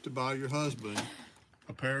yourself to buy your husband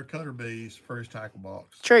a pair of cutter bees for his tackle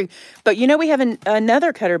box. True. But you know we have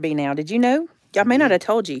another cutter bee now. Did you know? I may not have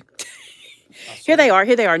told you. Here they are.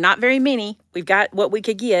 Here they are. Not very many. We've got what we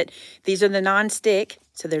could get. These are the non-stick.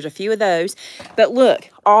 So there's a few of those. But look,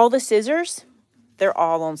 all the scissors, they're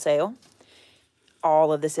all on sale.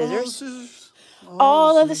 All of the scissors.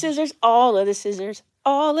 All of the scissors. All of the scissors.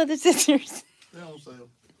 All of the scissors. They're on sale.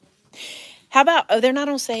 How about, oh, they're not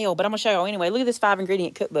on sale, but I'm going to show you anyway. Look at this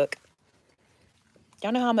 5-ingredient cookbook.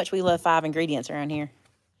 Y'all know how much we love 5 ingredients around here.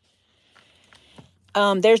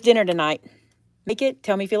 There's dinner tonight. Make it.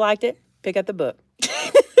 Tell me if you liked it. Pick up the book.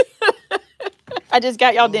 I just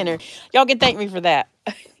got y'all dinner. Y'all can thank me for that.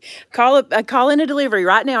 Call in a delivery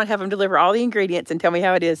right now and have them deliver all the ingredients and tell me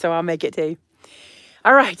how it is so I'll make it too.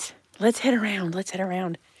 All right. Let's head around. Let's head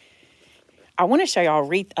around. I want to show y'all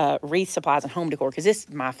wreath supplies and home decor because this is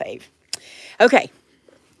my fave. Okay.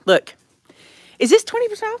 Look. Is this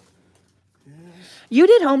 20% off? You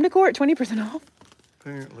did home decor at 20% off?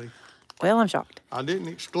 Apparently. Well, I'm shocked. I didn't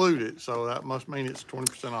exclude it, so that must mean it's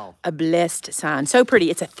 20% off. A blessed sign. So pretty.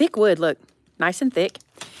 It's a thick wood. Look, nice and thick.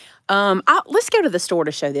 Let's go to the store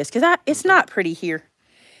to show this because it's not pretty here.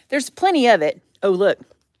 There's plenty of it. Oh, look.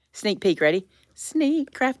 Sneak peek, ready?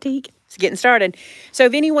 Sneak, Craftique. It's getting started. So,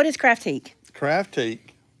 Vinny, what is Craftique? Craftique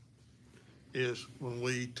is when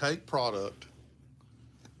we take product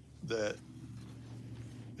that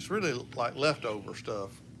it's really like leftover stuff,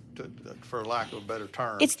 for lack of a better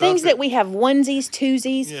term. It's things that we have onesies,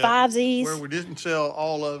 twosies, fivesies. Where we didn't sell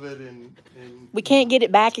all of it and we can't get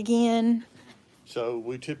it back again. So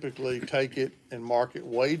we typically take it and mark it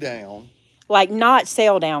way down. Like not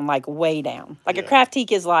sale down, like way down. Like a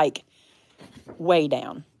Craftique is like way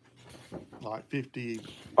down. Like 50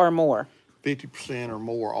 or more. 50% or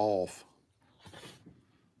more off.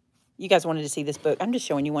 You guys wanted to see this book. I'm just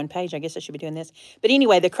showing you one page. I guess I should be doing this. But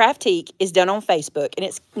anyway, the Craftique is done on Facebook. And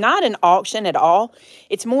it's not an auction at all.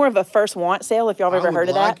 It's more of a first want sale, if y'all have ever heard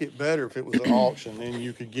of that. I would like it better if it was an auction. Then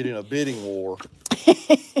you could get in a bidding war.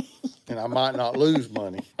 And I might not lose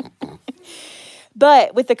money.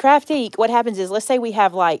 But with the Craftique, what happens is, let's say we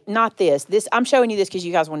have like, not this. I'm showing you this because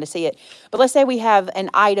you guys wanted to see it. But let's say we have an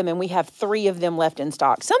item and we have 3 of them left in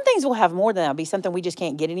stock. Some things will have more than that. It'll be something we just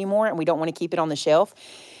can't get anymore and we don't want to keep it on the shelf.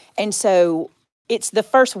 And so it's the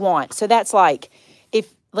first want. So that's like,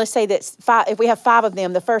 let's say that's 5, if we have 5 of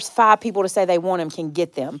them, the first 5 people to say they want them can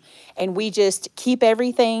get them. And we just keep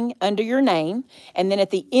everything under your name. And then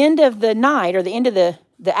at the end of the night or the end of the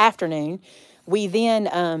afternoon, we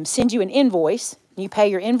then send you an invoice. You pay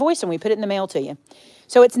your invoice and we put it in the mail to you.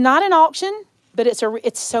 So it's not an auction, but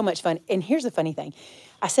it's so much fun. And here's the funny thing.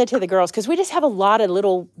 I said to the girls, because we just have a lot of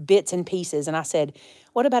little bits and pieces, and I said,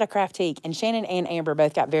 what about a Craftique? And Shannon and Amber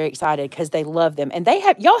both got very excited because they love them. And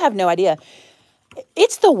y'all have no idea.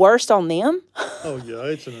 It's the worst on them. Oh, yeah,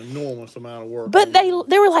 it's an enormous amount of work. But they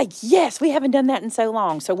were like, yes, we haven't done that in so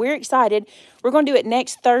long. So we're excited. We're going to do it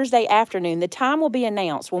next Thursday afternoon. The time will be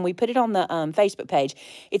announced when we put it on the Facebook page.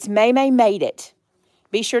 It's Maymay Made It.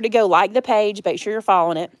 Be sure to go like the page. Make sure you're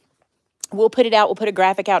following it. We'll put it out. We'll put a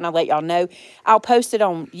graphic out, and I'll let y'all know. I'll post it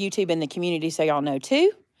on YouTube in the community so y'all know,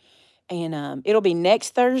 too. And it'll be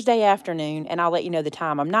next Thursday afternoon, and I'll let you know the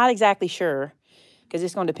time. I'm not exactly sure because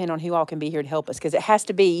it's going to depend on who all can be here to help us because it has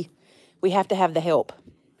to be, we have to have the help.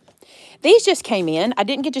 These just came in. I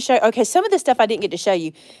didn't get to show, okay, some of the stuff I didn't get to show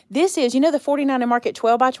you. This is, you know the 49 and Market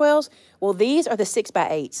 12 by 12s? Well, these are the 6 by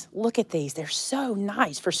 8s. Look at these. They're so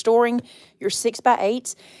nice for storing your 6 by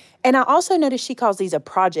 8s. And I also noticed she calls these a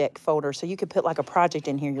project folder, so you could put like a project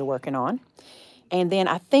in here you're working on. And then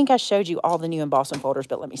I think I showed you all the new embossing folders,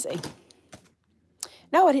 but let me see.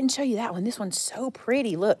 No, I didn't show you that one. This one's so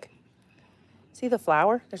pretty. Look. See the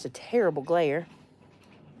flower? There's a terrible glare.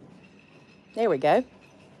 There we go.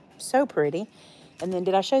 So pretty. And then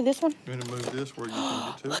did I show this one? I'm going to move this where you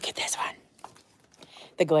can get to it. Look at this one.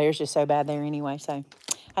 The glare's just so bad there anyway. So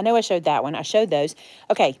I know I showed that one. I showed those.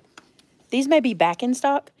 Okay. These may be back in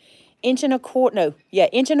stock. 1 1/4. No. Yeah.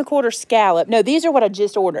 1 1/4 scallop. No, these are what I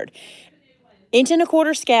just ordered. 1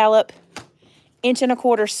 1/4 scallop. 1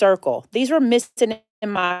 1/4 circle. These were missing in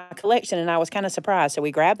my collection, and I was kind of surprised. So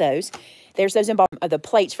we grabbed those. There's those the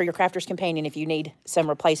plates for your crafter's companion if you need some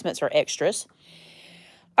replacements or extras.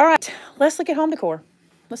 All right, let's look at home decor.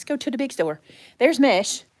 Let's go to the big store. There's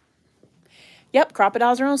mesh. Yep,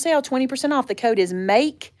 crocodiles are on sale, 20% off. The code is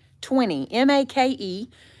MAKE20, M-A-K-E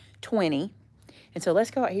 20. And so let's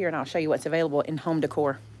go out here and I'll show you what's available in home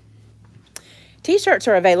decor. T-shirts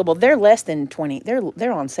are available. They're less than 20.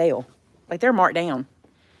 They're on sale. Like they're marked down.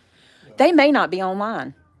 They may not be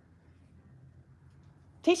online.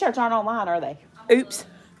 T-shirts aren't online, are they? Oops.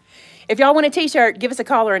 If y'all want a T-shirt, give us a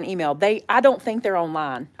call or an email. I don't think they're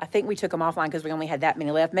online. I think we took them offline because we only had that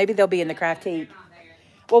many left. Maybe they'll be in the Craftique.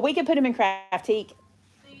 Well, we can put them in Craftique.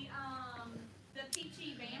 The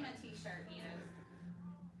Peachy Bama T-shirt is.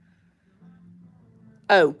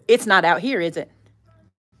 Oh, it's not out here, is it?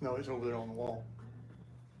 No, it's over there on the wall.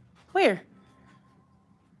 Where?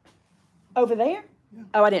 Over there? Yeah.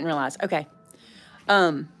 Oh, I didn't realize. Okay.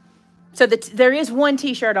 So there is one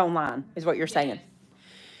T-shirt online, is what you're saying.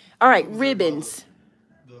 All right, ribbons.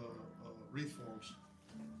 The wreath forms.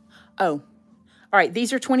 Oh. All right,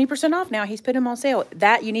 these are 20% off now. He's put them on sale.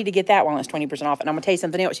 That, you need to get that while it's 20% off. And I'm going to tell you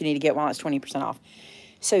something else you need to get while it's 20% off.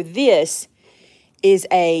 So this is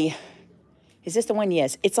is this the one?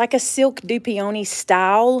 Yes. It's like a silk Dupioni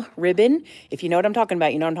style ribbon. If you know what I'm talking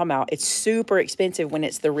about, you know what I'm talking about. It's super expensive when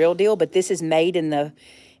it's the real deal, but this is made in the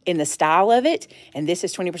style of it. And this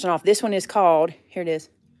is 20% off. This one is called, here it is,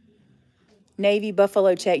 Navy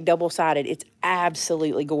Buffalo Check double-sided. It's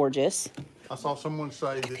absolutely gorgeous. I saw someone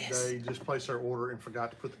say that they just placed their order and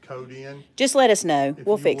forgot to put the code in. Just let us know.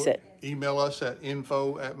 We'll fix it. Email us at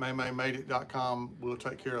info@maymaymadeit.com. We'll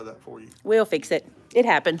take care of that for you. We'll fix it. It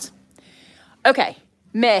happens. Okay,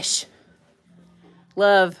 mesh.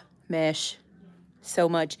 Love mesh. So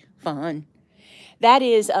much fun. That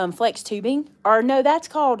is flex tubing. Or no, that's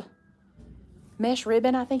called mesh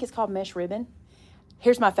ribbon. I think it's called mesh ribbon.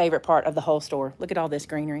 Here's my favorite part of the whole store. Look at all this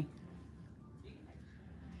greenery.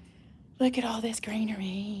 Look at all this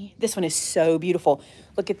greenery. This one is so beautiful.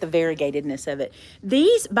 Look at the variegatedness of it.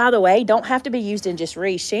 These, by the way, don't have to be used in just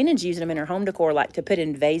wreaths. Shannon's using them in her home decor, like to put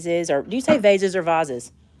in vases, or do you say vases or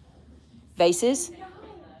vases? Vases?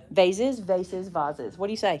 Vases, vases, vases. What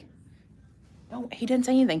do you say? No, he didn't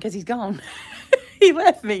say anything because he's gone. He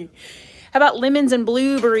left me. How about lemons and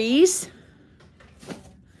blueberries?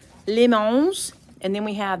 Lemons. And then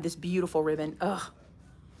we have this beautiful ribbon. Oh,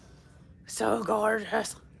 so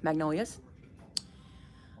gorgeous. Magnolias.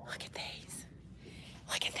 Look at these.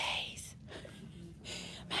 Look at these.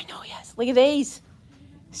 Magnolias. Look at these.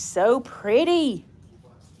 So pretty.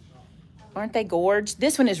 Aren't they gorgeous?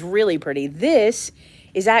 This one is really pretty. This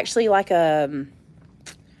is actually like a,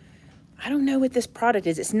 I don't know what this product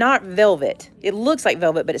is. It's not velvet. It looks like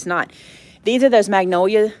velvet, but it's not. These are those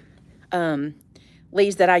magnolia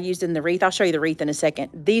leaves that I used in the wreath. I'll show you the wreath in a second.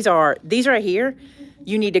 These right here.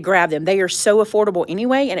 You need to grab them. They are so affordable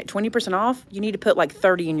anyway, and at 20% off, you need to put like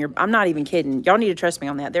 30 in your, I'm not even kidding. Y'all need to trust me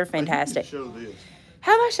on that. They're fantastic. Show this.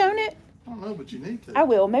 Have I shown it? I don't know, but you need to. I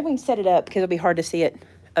will. Maybe we can set it up because it'll be hard to see it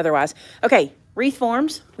otherwise. Okay, wreath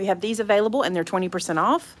forms. We have these available, and they're 20%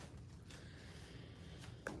 off.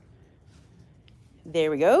 There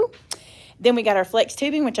we go. Then we got our flex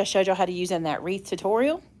tubing, which I showed y'all how to use in that wreath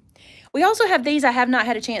tutorial. We also have these I have not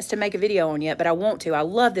had a chance to make a video on yet, but I want to. I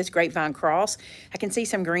love this grapevine cross. I can see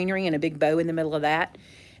some greenery and a big bow in the middle of that.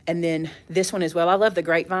 And then this one as well. I love the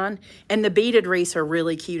grapevine. And the beaded wreaths are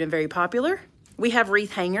really cute and very popular. We have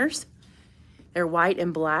wreath hangers. They're white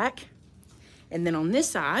and black. And then on this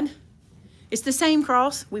side, it's the same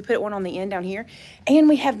cross. We put one on the end down here. And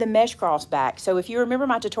we have the mesh cross back. So if you remember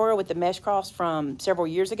my tutorial with the mesh cross from several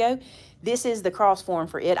years ago, this is the cross form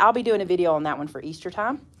for it. I'll be doing a video on that one for Easter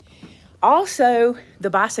time. Also,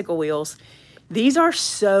 the bicycle wheels. These are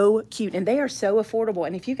so cute, and they are so affordable.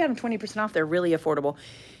 And if you got them 20% off, they're really affordable.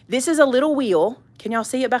 This is a little wheel. Can y'all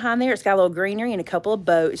see it behind there? It's got a little greenery and a couple of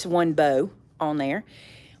bows, one bow on there.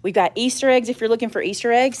 We've got Easter eggs if you're looking for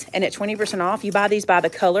Easter eggs, and at 20% off, you buy these by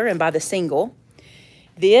the color and by the single.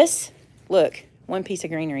 This, look, one piece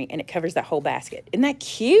of greenery, and it covers that whole basket. Isn't that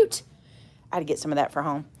cute? I had to get some of that for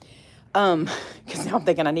home, because now I'm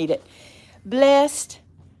thinking I need it. Blessed.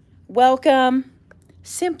 Welcome,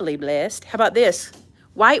 simply blessed. How about this?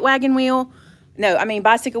 White wagon wheel,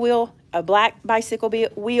 bicycle wheel, a black bicycle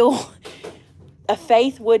wheel, a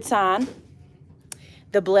faith wood sign,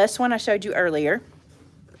 the blessed one I showed you earlier.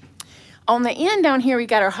 On the end down here, we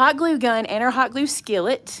got our hot glue gun and our hot glue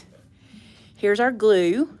skillet. Here's our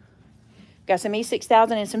glue. Got some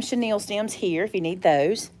E6000 and some chenille stems here if you need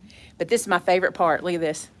those. But this is my favorite part. Look at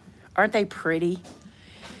this. Aren't they pretty?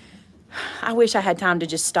 I wish I had time to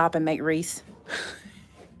just stop and make wreaths.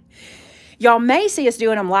 Y'all may see us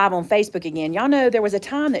doing them live on Facebook again. Y'all know there was a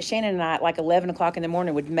time that Shannon and I at like 11 o'clock in the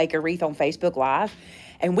morning would make a wreath on Facebook live.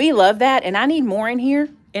 And we love that. And I need more in here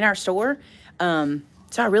in our store. So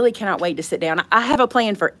I really cannot wait to sit down. I have a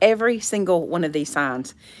plan for every single one of these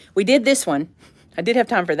signs. We did this one. I did have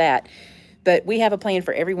time for that. But we have a plan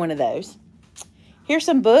for every one of those. Here's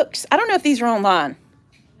some books. I don't know if these are online.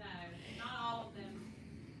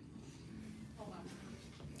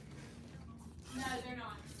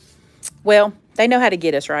 Well, they know how to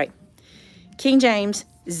get us, right? King James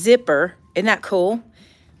zipper. Isn't that cool?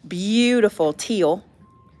 Beautiful teal.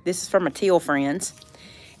 This is from my teal friends.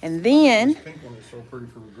 And then, this pink one is so pretty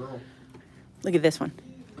for a girl. Look at this one.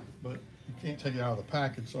 But you can't take it out of the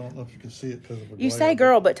package, so I don't know if you can see it because of the glare. You say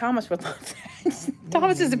girl, but Thomas would love that.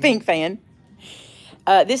 Thomas is a pink fan.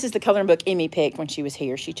 This is the coloring book Emmy picked when she was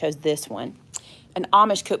here. She chose this one. An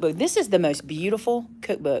Amish cookbook. This is the most beautiful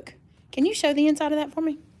cookbook. Can you show the inside of that for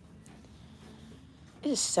me? It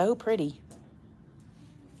is so pretty.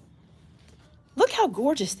 Look how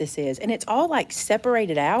gorgeous this is. And it's all like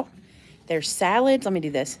separated out. There's salads. Let me do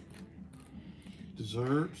this.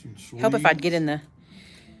 Desserts and sweets. Help if I'd get in the...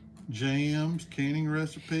 Jams, canning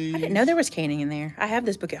recipes. I didn't know there was canning in there. I have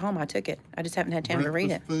this book at home. I took it. I just haven't had time to read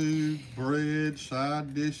it. Food, bread,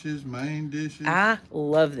 side dishes, main dishes. I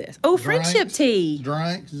love this. Oh, friendship tea.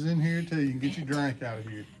 Drinks is in here too. You can get your drink out of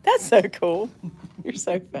here. That's so cool. You're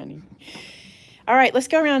so funny. All right, let's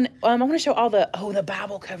go around. I want to show all the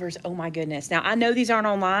Bible covers. Oh, my goodness. Now, I know these aren't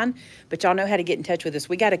online, but y'all know how to get in touch with us.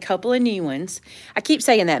 We got a couple of new ones. I keep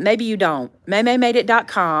saying that. Maybe you don't.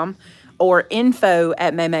 MaymayMadeIt.com or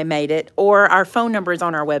info@Maymay Made It, or our phone number is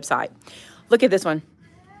on our website. Look at this one.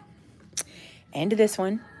 And this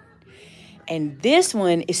one. And this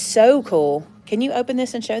one is so cool. Can you open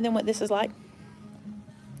this and show them what this is like?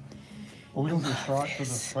 Are we going to strike for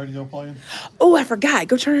the radio playing? Oh, I forgot.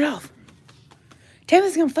 Go turn it off.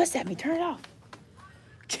 Tammy's going to fuss at me. Turn it off.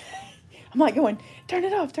 I'm like going, turn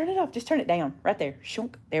it off, turn it off. Just turn it down right there.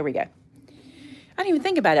 Shunk. There we go. I didn't even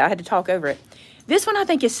think about it. I had to talk over it. This one I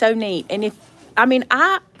think is so neat. And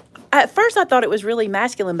at first I thought it was really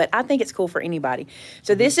masculine, but I think it's cool for anybody.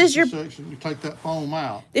 So this is your section. You take that foam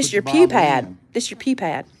out. This is your pew pad. This is your pew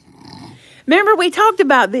pad. Remember we talked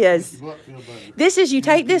about this. This is, you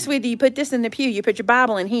take this with you, you put this in the pew, you put your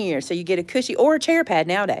Bible in here, so you get a cushy or a chair pad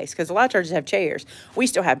nowadays, because a lot of churches have chairs. We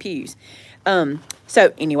still have pews.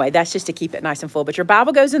 So anyway, that's just to keep it nice and full. But your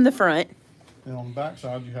Bible goes in the front. And on the back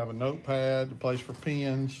side, you have a notepad, a place for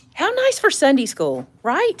pens. How nice for Sunday school,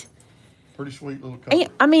 right? Pretty sweet little cover.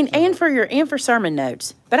 And for sermon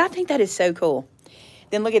notes. But I think that is so cool.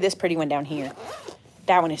 Then look at this pretty one down here.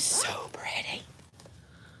 That one is so pretty.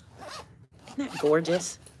 Isn't that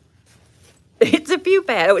gorgeous? It's a pew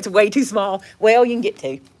pad. Oh, it's way too small. Well, you can get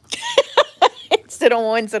two. Sit on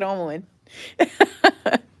one, sit on one.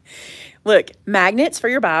 Look, magnets for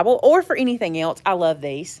your Bible or for anything else. I love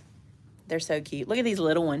these. They're so cute. Look at these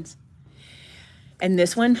little ones. And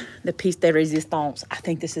this one, the piece de resistance. I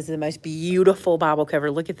think this is the most beautiful Bible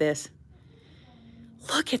cover. Look at this.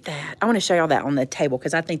 Look at that. I want to show y'all that on the table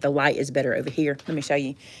because I think the light is better over here. Let me show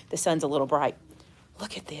you. The sun's a little bright.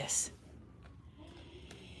 Look at this.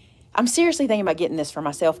 I'm seriously thinking about getting this for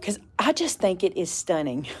myself because I just think it is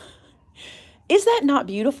stunning. Is that not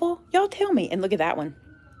beautiful? Y'all tell me. And look at that one.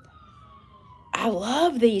 I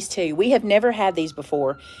love these two. We have never had these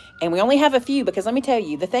before. And we only have a few because let me tell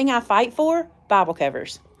you, the thing I fight for, Bible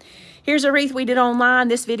covers. Here's a wreath we did online.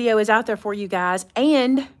 This video is out there for you guys.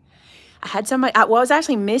 And I had somebody, well, it was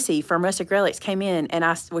actually Missy from Rustic Relics came in and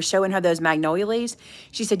I was showing her those magnolia leaves.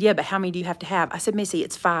 She said, yeah, but how many do you have to have? I said, Missy,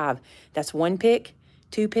 it's 5. That's 1 pick,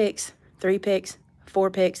 2 picks, 3 picks, 4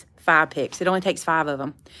 picks, 5 picks. It only takes 5 of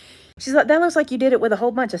them. She's like, that looks like you did it with a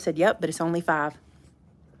whole bunch. I said, yep, but it's only 5.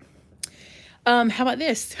 How about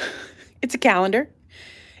this? It's a calendar.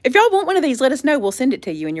 If y'all want one of these, let us know. We'll send it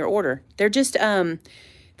to you in your order. They're just,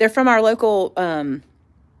 they're from our local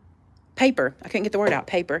paper. I couldn't get the word out,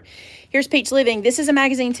 paper. Here's Peach Living. This is a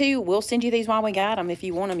magazine too. We'll send you these while we got them. If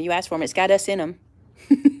you want them, you ask for them. It's got us in them.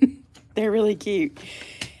 They're really cute.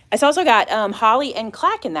 It's also got holly and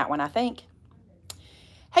clack in that one, I think.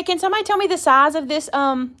 Hey, can somebody tell me the size of this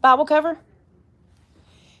Bible cover?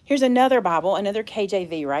 Here's another Bible, another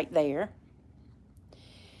KJV right there.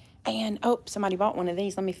 And, oh, somebody bought one of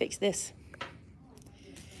these. Let me fix this.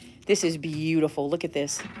 This is beautiful. Look at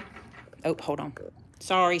this. Oh, hold on.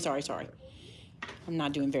 Sorry. I'm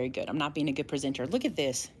not doing very good. I'm not being a good presenter. Look at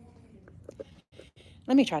this.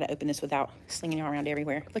 Let me try to open this without slinging it around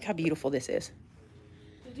everywhere. Look how beautiful this is.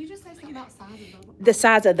 Did you just say something about size of Bible? The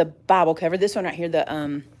size of the Bible cover. This one right here,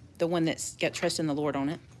 the one that's got Trust in the Lord on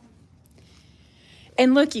it.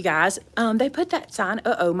 And look, you guys, they put that sign.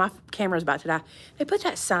 Uh-oh, my camera's about to die. They put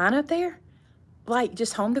that sign up there, like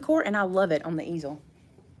just home decor, and I love it on the easel.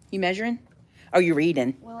 You measuring? Oh, you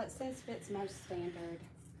reading? Well, it says fits most standard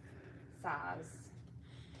size.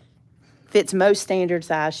 Fits most standard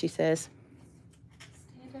size, she says.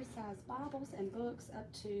 Standard size Bibles and books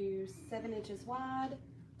up to 7 inches wide,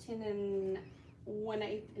 10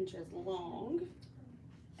 1/8 inches long,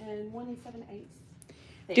 and 1 7/8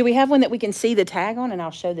 thick. Do we have one that we can see the tag on? And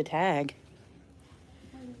I'll show the tag.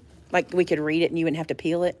 Like we could read it and you wouldn't have to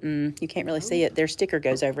peel it. You can't really see it. Their sticker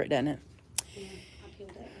goes over it, doesn't it? Yeah, I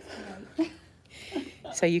peeled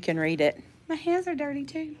it. So you can read it. My hands are dirty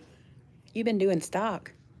too. You've been doing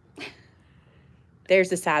stock. There's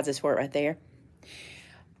the sizes for it right there.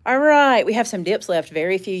 All right, we have some dips left.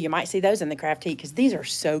 Very few. You might see those in the Craftique because these are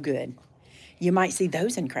so good. You might see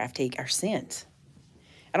those in Craftique, our scents.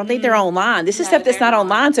 I don't think they're online. This is stuff that's not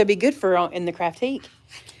online, so it'd be good for in the Craftique.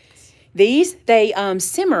 These, they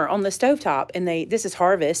simmer on the stovetop, and this is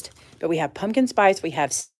Harvest, but we have pumpkin spice, we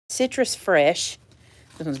have citrus fresh.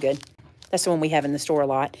 This one's good. That's the one we have in the store a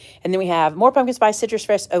lot. And then we have more pumpkin spice, citrus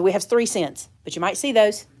fresh. Oh, we have 3 cents, but you might see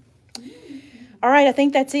those. All right, I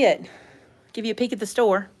think that's it. Give you a peek at the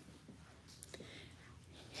store.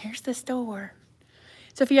 Here's the store.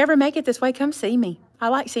 So if you ever make it this way, come see me. I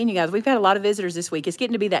like seeing you guys. We've had a lot of visitors this week. It's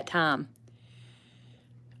getting to be that time.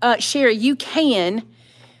 Sherry, you can.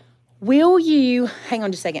 Will you, hang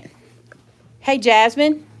on just a second. Hey,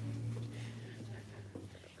 Jasmine.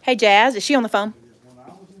 Hey, Jazz, is she on the phone?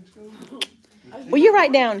 Will you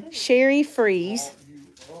write down Sherry Freeze?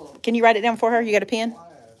 Can you write it down for her? You got a pen?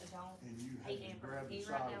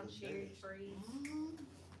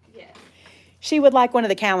 Yeah. She would like one of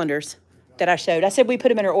the calendars. that I showed. I said we put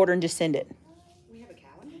them in our order and just send it. We have a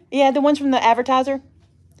calendar? Yeah, the ones from the advertiser.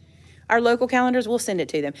 Our local calendars, we'll send it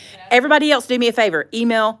to them. Everybody else, do me a favor.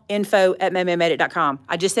 Email info@maymaymadeit.com.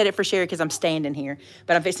 I just said it for Sherry because I'm standing here,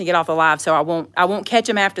 but I'm fixing to get off the live, so I won't catch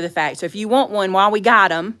them after the fact. So if you want one while we got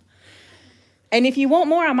them, and if you want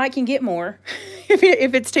more, I might can get more.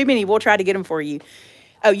 If it's too many, we'll try to get them for you.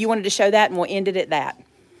 Oh, you wanted to show that, and we'll end it at that.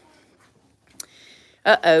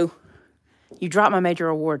 Uh-oh. You dropped my major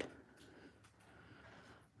award.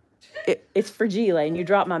 It's for G Lane. You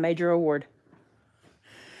dropped my major award.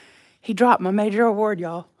 He dropped my major award,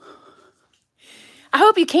 y'all. I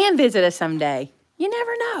hope you can visit us someday. You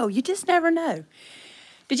never know. You just never know.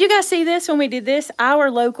 Did you guys see this when we did this? Our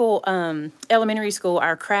local elementary school,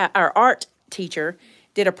 our art teacher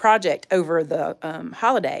did a project over the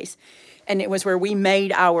holidays. And it was where we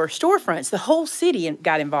made our storefronts. The whole city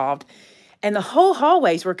got involved. And the whole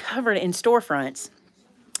hallways were covered in storefronts.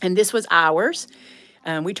 And this was ours.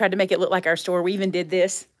 We tried to make it look like our store. We even did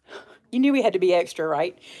this. You knew we had to be extra,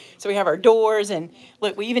 right? So we have our doors, and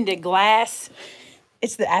look, we even did glass.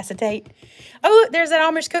 It's the acetate. Oh, there's that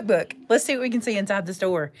Amish cookbook. Let's see what we can see inside the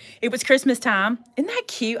store. It was Christmas time. Isn't that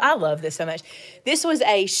cute? I love this so much. This was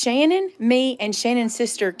a Shannon, me, and Shannon's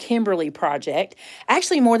sister Kimberly project.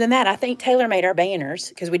 Actually, more than that, I think Taylor made our banners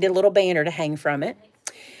because we did a little banner to hang from it.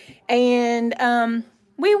 And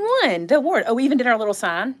we won the award. Oh, we even did our little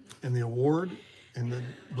sign. And the award and the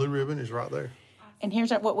blue ribbon is right there. And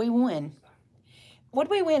here's what we won. What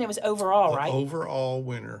did we win? It was overall, right? Overall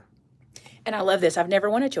winner. And I love this. I've never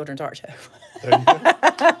won a children's art show. There you go.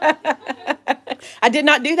 I did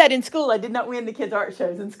not do that in school. I did not win the kids' art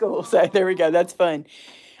shows in school. So there we go. That's fun.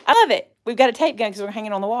 I love it. We've got a tape gun because we're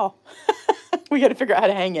hanging on the wall. We got to figure out how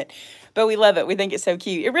to hang it. But we love it. We think it's so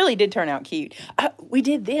cute. It really did turn out cute. We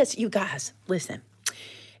did this. You guys, listen.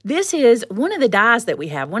 This is one of the dies that we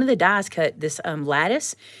have. One of the dies cut this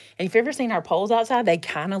lattice. And if you've ever seen our poles outside, they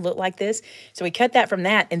kind of look like this. So we cut that from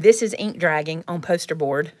that. And this is ink dragging on poster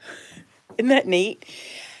board. Isn't that neat?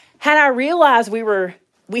 Had I realized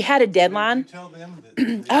we had a deadline. Did you tell them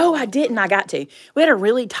that Oh, I didn't. I got to. We had a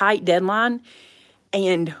really tight deadline.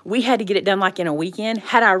 And we had to get it done like in a weekend.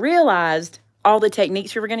 Had I realized all the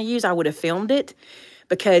techniques we were going to use, I would have filmed it.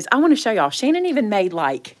 Because I want to show y'all. Shannon even made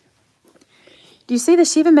like... Do you see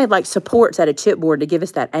this? She even made like supports out of chipboard to give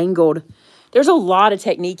us that angled. There's a lot of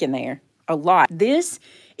technique in there. A lot. This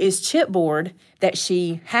is chipboard that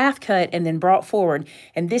she half cut and then brought forward.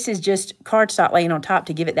 And this is just cardstock laying on top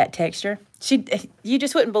to give it that texture. You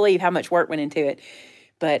just wouldn't believe how much work went into it.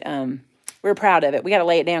 But we're proud of it. We got to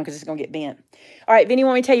lay it down because it's going to get bent. All right, Vinny,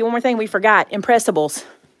 want me to tell you one more thing we forgot? Impressables.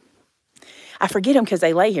 I forget them because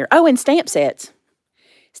they lay here. Oh, and stamp sets.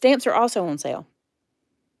 Stamps are also on sale.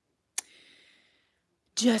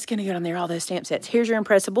 Just going to go down there, all those stamp sets. Here's your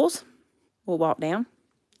impressables. We'll walk down.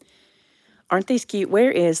 Aren't these cute?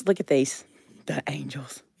 Look at these. The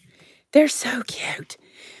angels. They're so cute.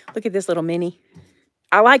 Look at this little mini.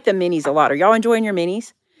 I like the minis a lot. Are y'all enjoying your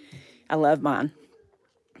minis? I love mine.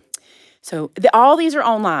 So all these are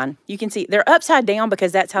online. You can see they're upside down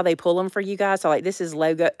because that's how they pull them for you guys. So like this is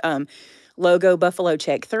logo Buffalo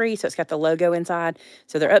Check 3. So it's got the logo inside.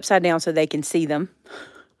 So they're upside down so they can see them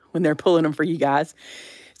when they're pulling them for you guys.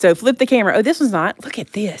 So flip the camera. Oh, this one's not. Look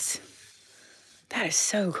at this. That is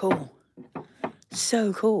so cool.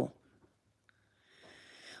 So cool.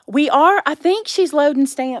 I think she's loading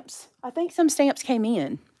stamps. I think some stamps came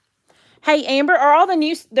in. Hey, Amber, are all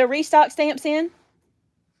the restock stamps in?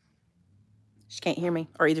 She can't hear me.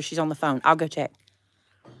 Or either she's on the phone. I'll go check.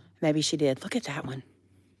 Maybe she did. Look at that one.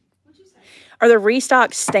 What'd you say? Are the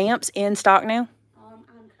restock stamps in stock now? I'm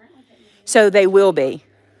currently getting them. So they will be.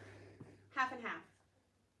 Half and half.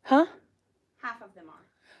 Huh? Half of them are.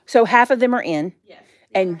 So half of them are in. Yes.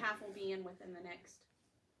 And other half will be in within the next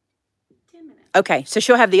 10 minutes. Okay, so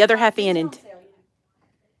she'll have the other half in It's and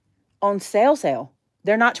on sale, yeah. on sale.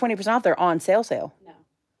 They're not 20% off. They're on sale. No.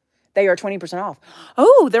 They are 20% off.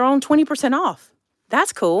 Oh, they're on 20% off.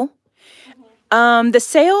 That's cool. The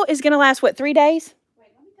sale is going to last, what, 3 days? Wait,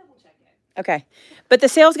 let me double check it. Okay. But the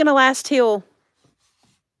sale's going to last till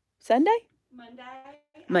Sunday? Monday.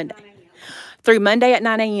 Monday. 9 a.m. Through Monday at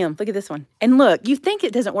 9 a.m. Look at this one. And look, you think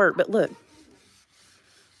it doesn't work, but look.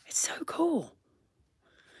 It's so cool.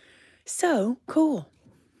 So cool.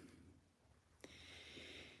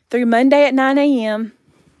 Through Monday at 9 a.m.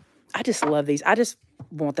 I just love these. I just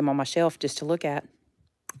want them on my shelf just to look at.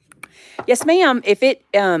 Yes, ma'am. If it,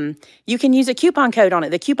 you can use a coupon code on it.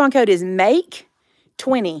 The coupon code is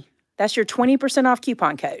MAKE20. That's your 20% off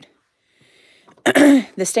coupon code.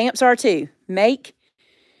 The stamps are too.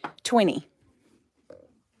 MAKE20.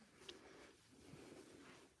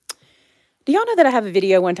 Do y'all know that I have a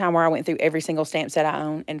video one time where I went through every single stamp set I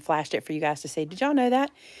own and flashed it for you guys to see? Did y'all know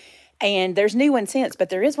that? And there's new ones since, but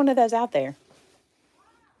there is one of those out there.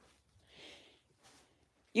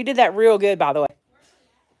 You did that real good, by the way.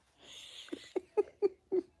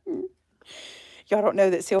 Y'all don't know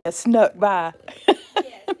that Sylvia snuck by. Yes,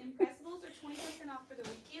 Impressibles are 20% off for the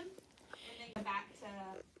weekend, and they go back to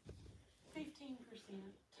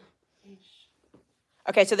 15%-ish.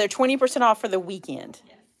 Okay, so they're 20% off for the weekend.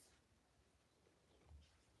 Yes.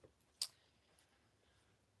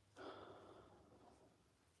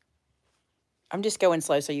 I'm just going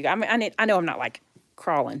slow so you guys, I know I'm not like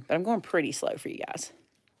crawling, but I'm going pretty slow for you guys.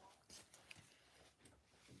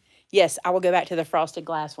 Yes, I will go back to the frosted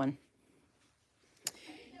glass one.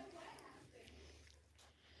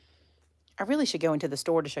 I really should go into the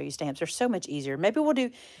store to show you stamps. They're so much easier. Maybe we'll do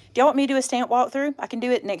y'all want me to do a stamp walkthrough? I can do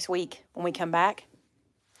it next week when we come back.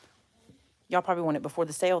 Y'all probably want it before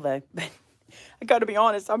the sale though. But I got to be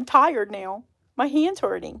honest, I'm tired now. My hand's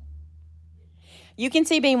hurting. You can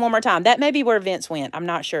see Bean one more time. That may be where Vince went. I'm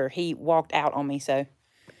not sure. He walked out on me, so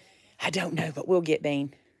I don't know, but we'll get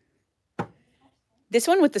Bean. This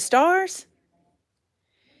one with the stars?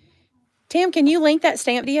 Tim, can you link that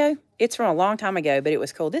stamp video? It's from a long time ago, but it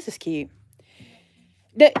was cool. This is cute.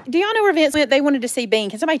 Do y'all know where Vince went? They wanted to see Bean.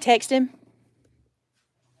 Can somebody text him?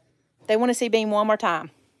 They want to see Bean one more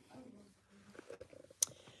time.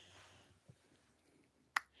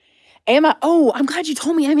 Oh, I'm glad you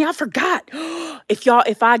told me, Amy. I forgot.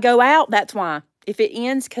 If I go out, that's why. If it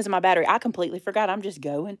ends because of my battery, I completely forgot. I'm just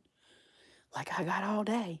going like I got all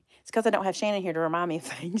day. It's because I don't have Shannon here to remind me of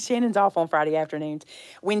things. Shannon's off on Friday afternoons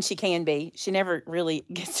when she can be. She never really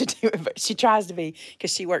gets to do it, but she tries to be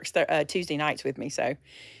because she works Tuesday nights with me. So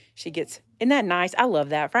she gets, isn't that nice? I love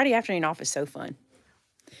that. Friday afternoon off is so fun.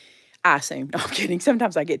 I assume. No, I'm kidding.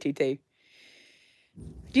 Sometimes I get to too.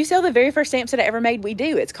 Do you sell the very first stamp set I ever made? We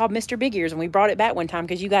do. It's called Mr. Big Ears, and we brought it back one time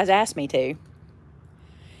because you guys asked me to.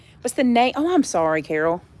 What's the name? Oh, I'm sorry,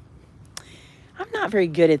 Carol. I'm not very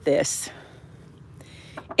good at this.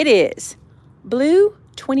 It is Blue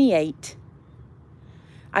 28.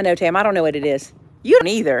 I know, Tam. I don't know what it is. You don't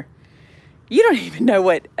either. You don't even know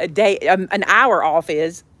what a day, an hour off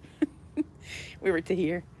is. We were to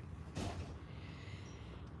here.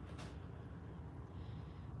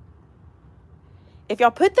 If y'all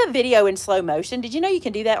put the video in slow motion, did you know you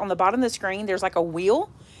can do that on the bottom of the screen? There's like a wheel,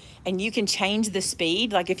 and you can change the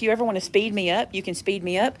speed. Like if you ever want to speed me up, you can speed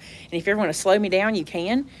me up. And if you ever want to slow me down, you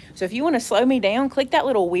can. So if you want to slow me down, click that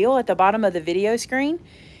little wheel at the bottom of the video screen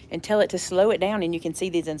and tell it to slow it down, and you can see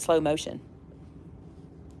these in slow motion.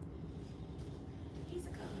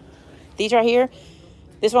 These right here,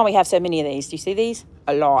 this is why we have so many of these. Do you see these?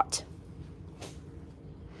 A lot.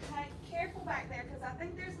 Hey, careful back there, because I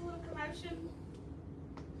think there's a little commotion.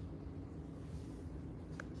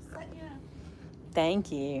 Just let you know.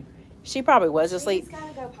 Thank you. She probably was asleep,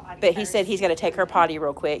 but he said he's got to take her potty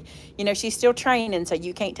real quick. You know, she's still training, so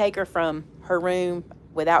you can't take her from her room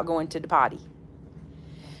without going to the potty.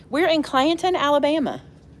 We're in Clanton, Alabama.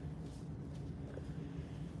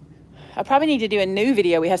 I probably need to do a new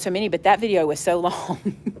video. We have so many, but that video was so long.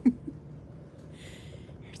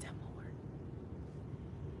 Here's some more.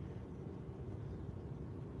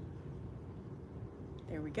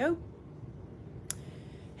 There we go.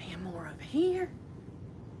 And more over here.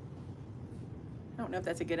 I don't know if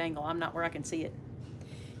that's a good angle. I'm not where I can see it.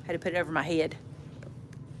 I had to put it over my head.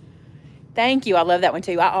 Thank you. I love that one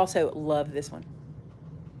too. I also love this one.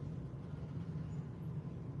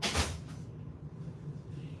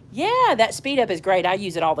 Yeah, that speed up is great. I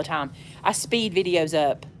use it all the time. I speed videos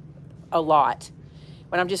up a lot.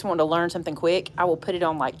 When I'm just wanting to learn something quick, I will put it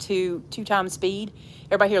on like two times speed.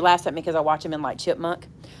 Everybody here laughs at me because I watch them in like Chipmunk.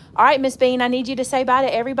 All right, Miss Bean, I need you to say bye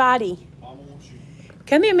to everybody. Mama wants you.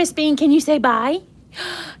 Come here, Miss Bean. Can you say bye?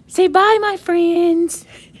 Say bye, my friends.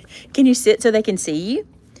 Can you sit so they can see you?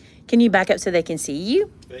 Can you back up so they can see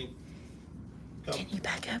you? Bean, come. Can you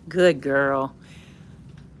back up? Good girl.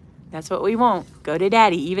 That's what we want. Go to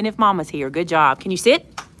Daddy, even if Mama's here. Good job. Can you sit?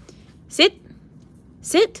 Sit.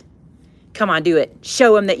 Sit. Come on, do it.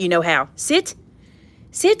 Show them that you know how. Sit.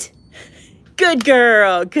 Sit. Good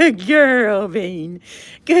girl. Good girl, Bean.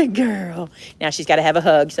 Good girl. Now she's got to have a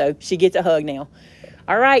hug, so she gets a hug now.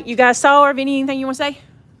 All right, you guys saw her. Anything you want to say?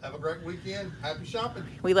 Have a great weekend. Happy shopping.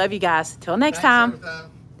 We love you guys. Till next Thanks, time.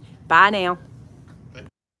 Bye now.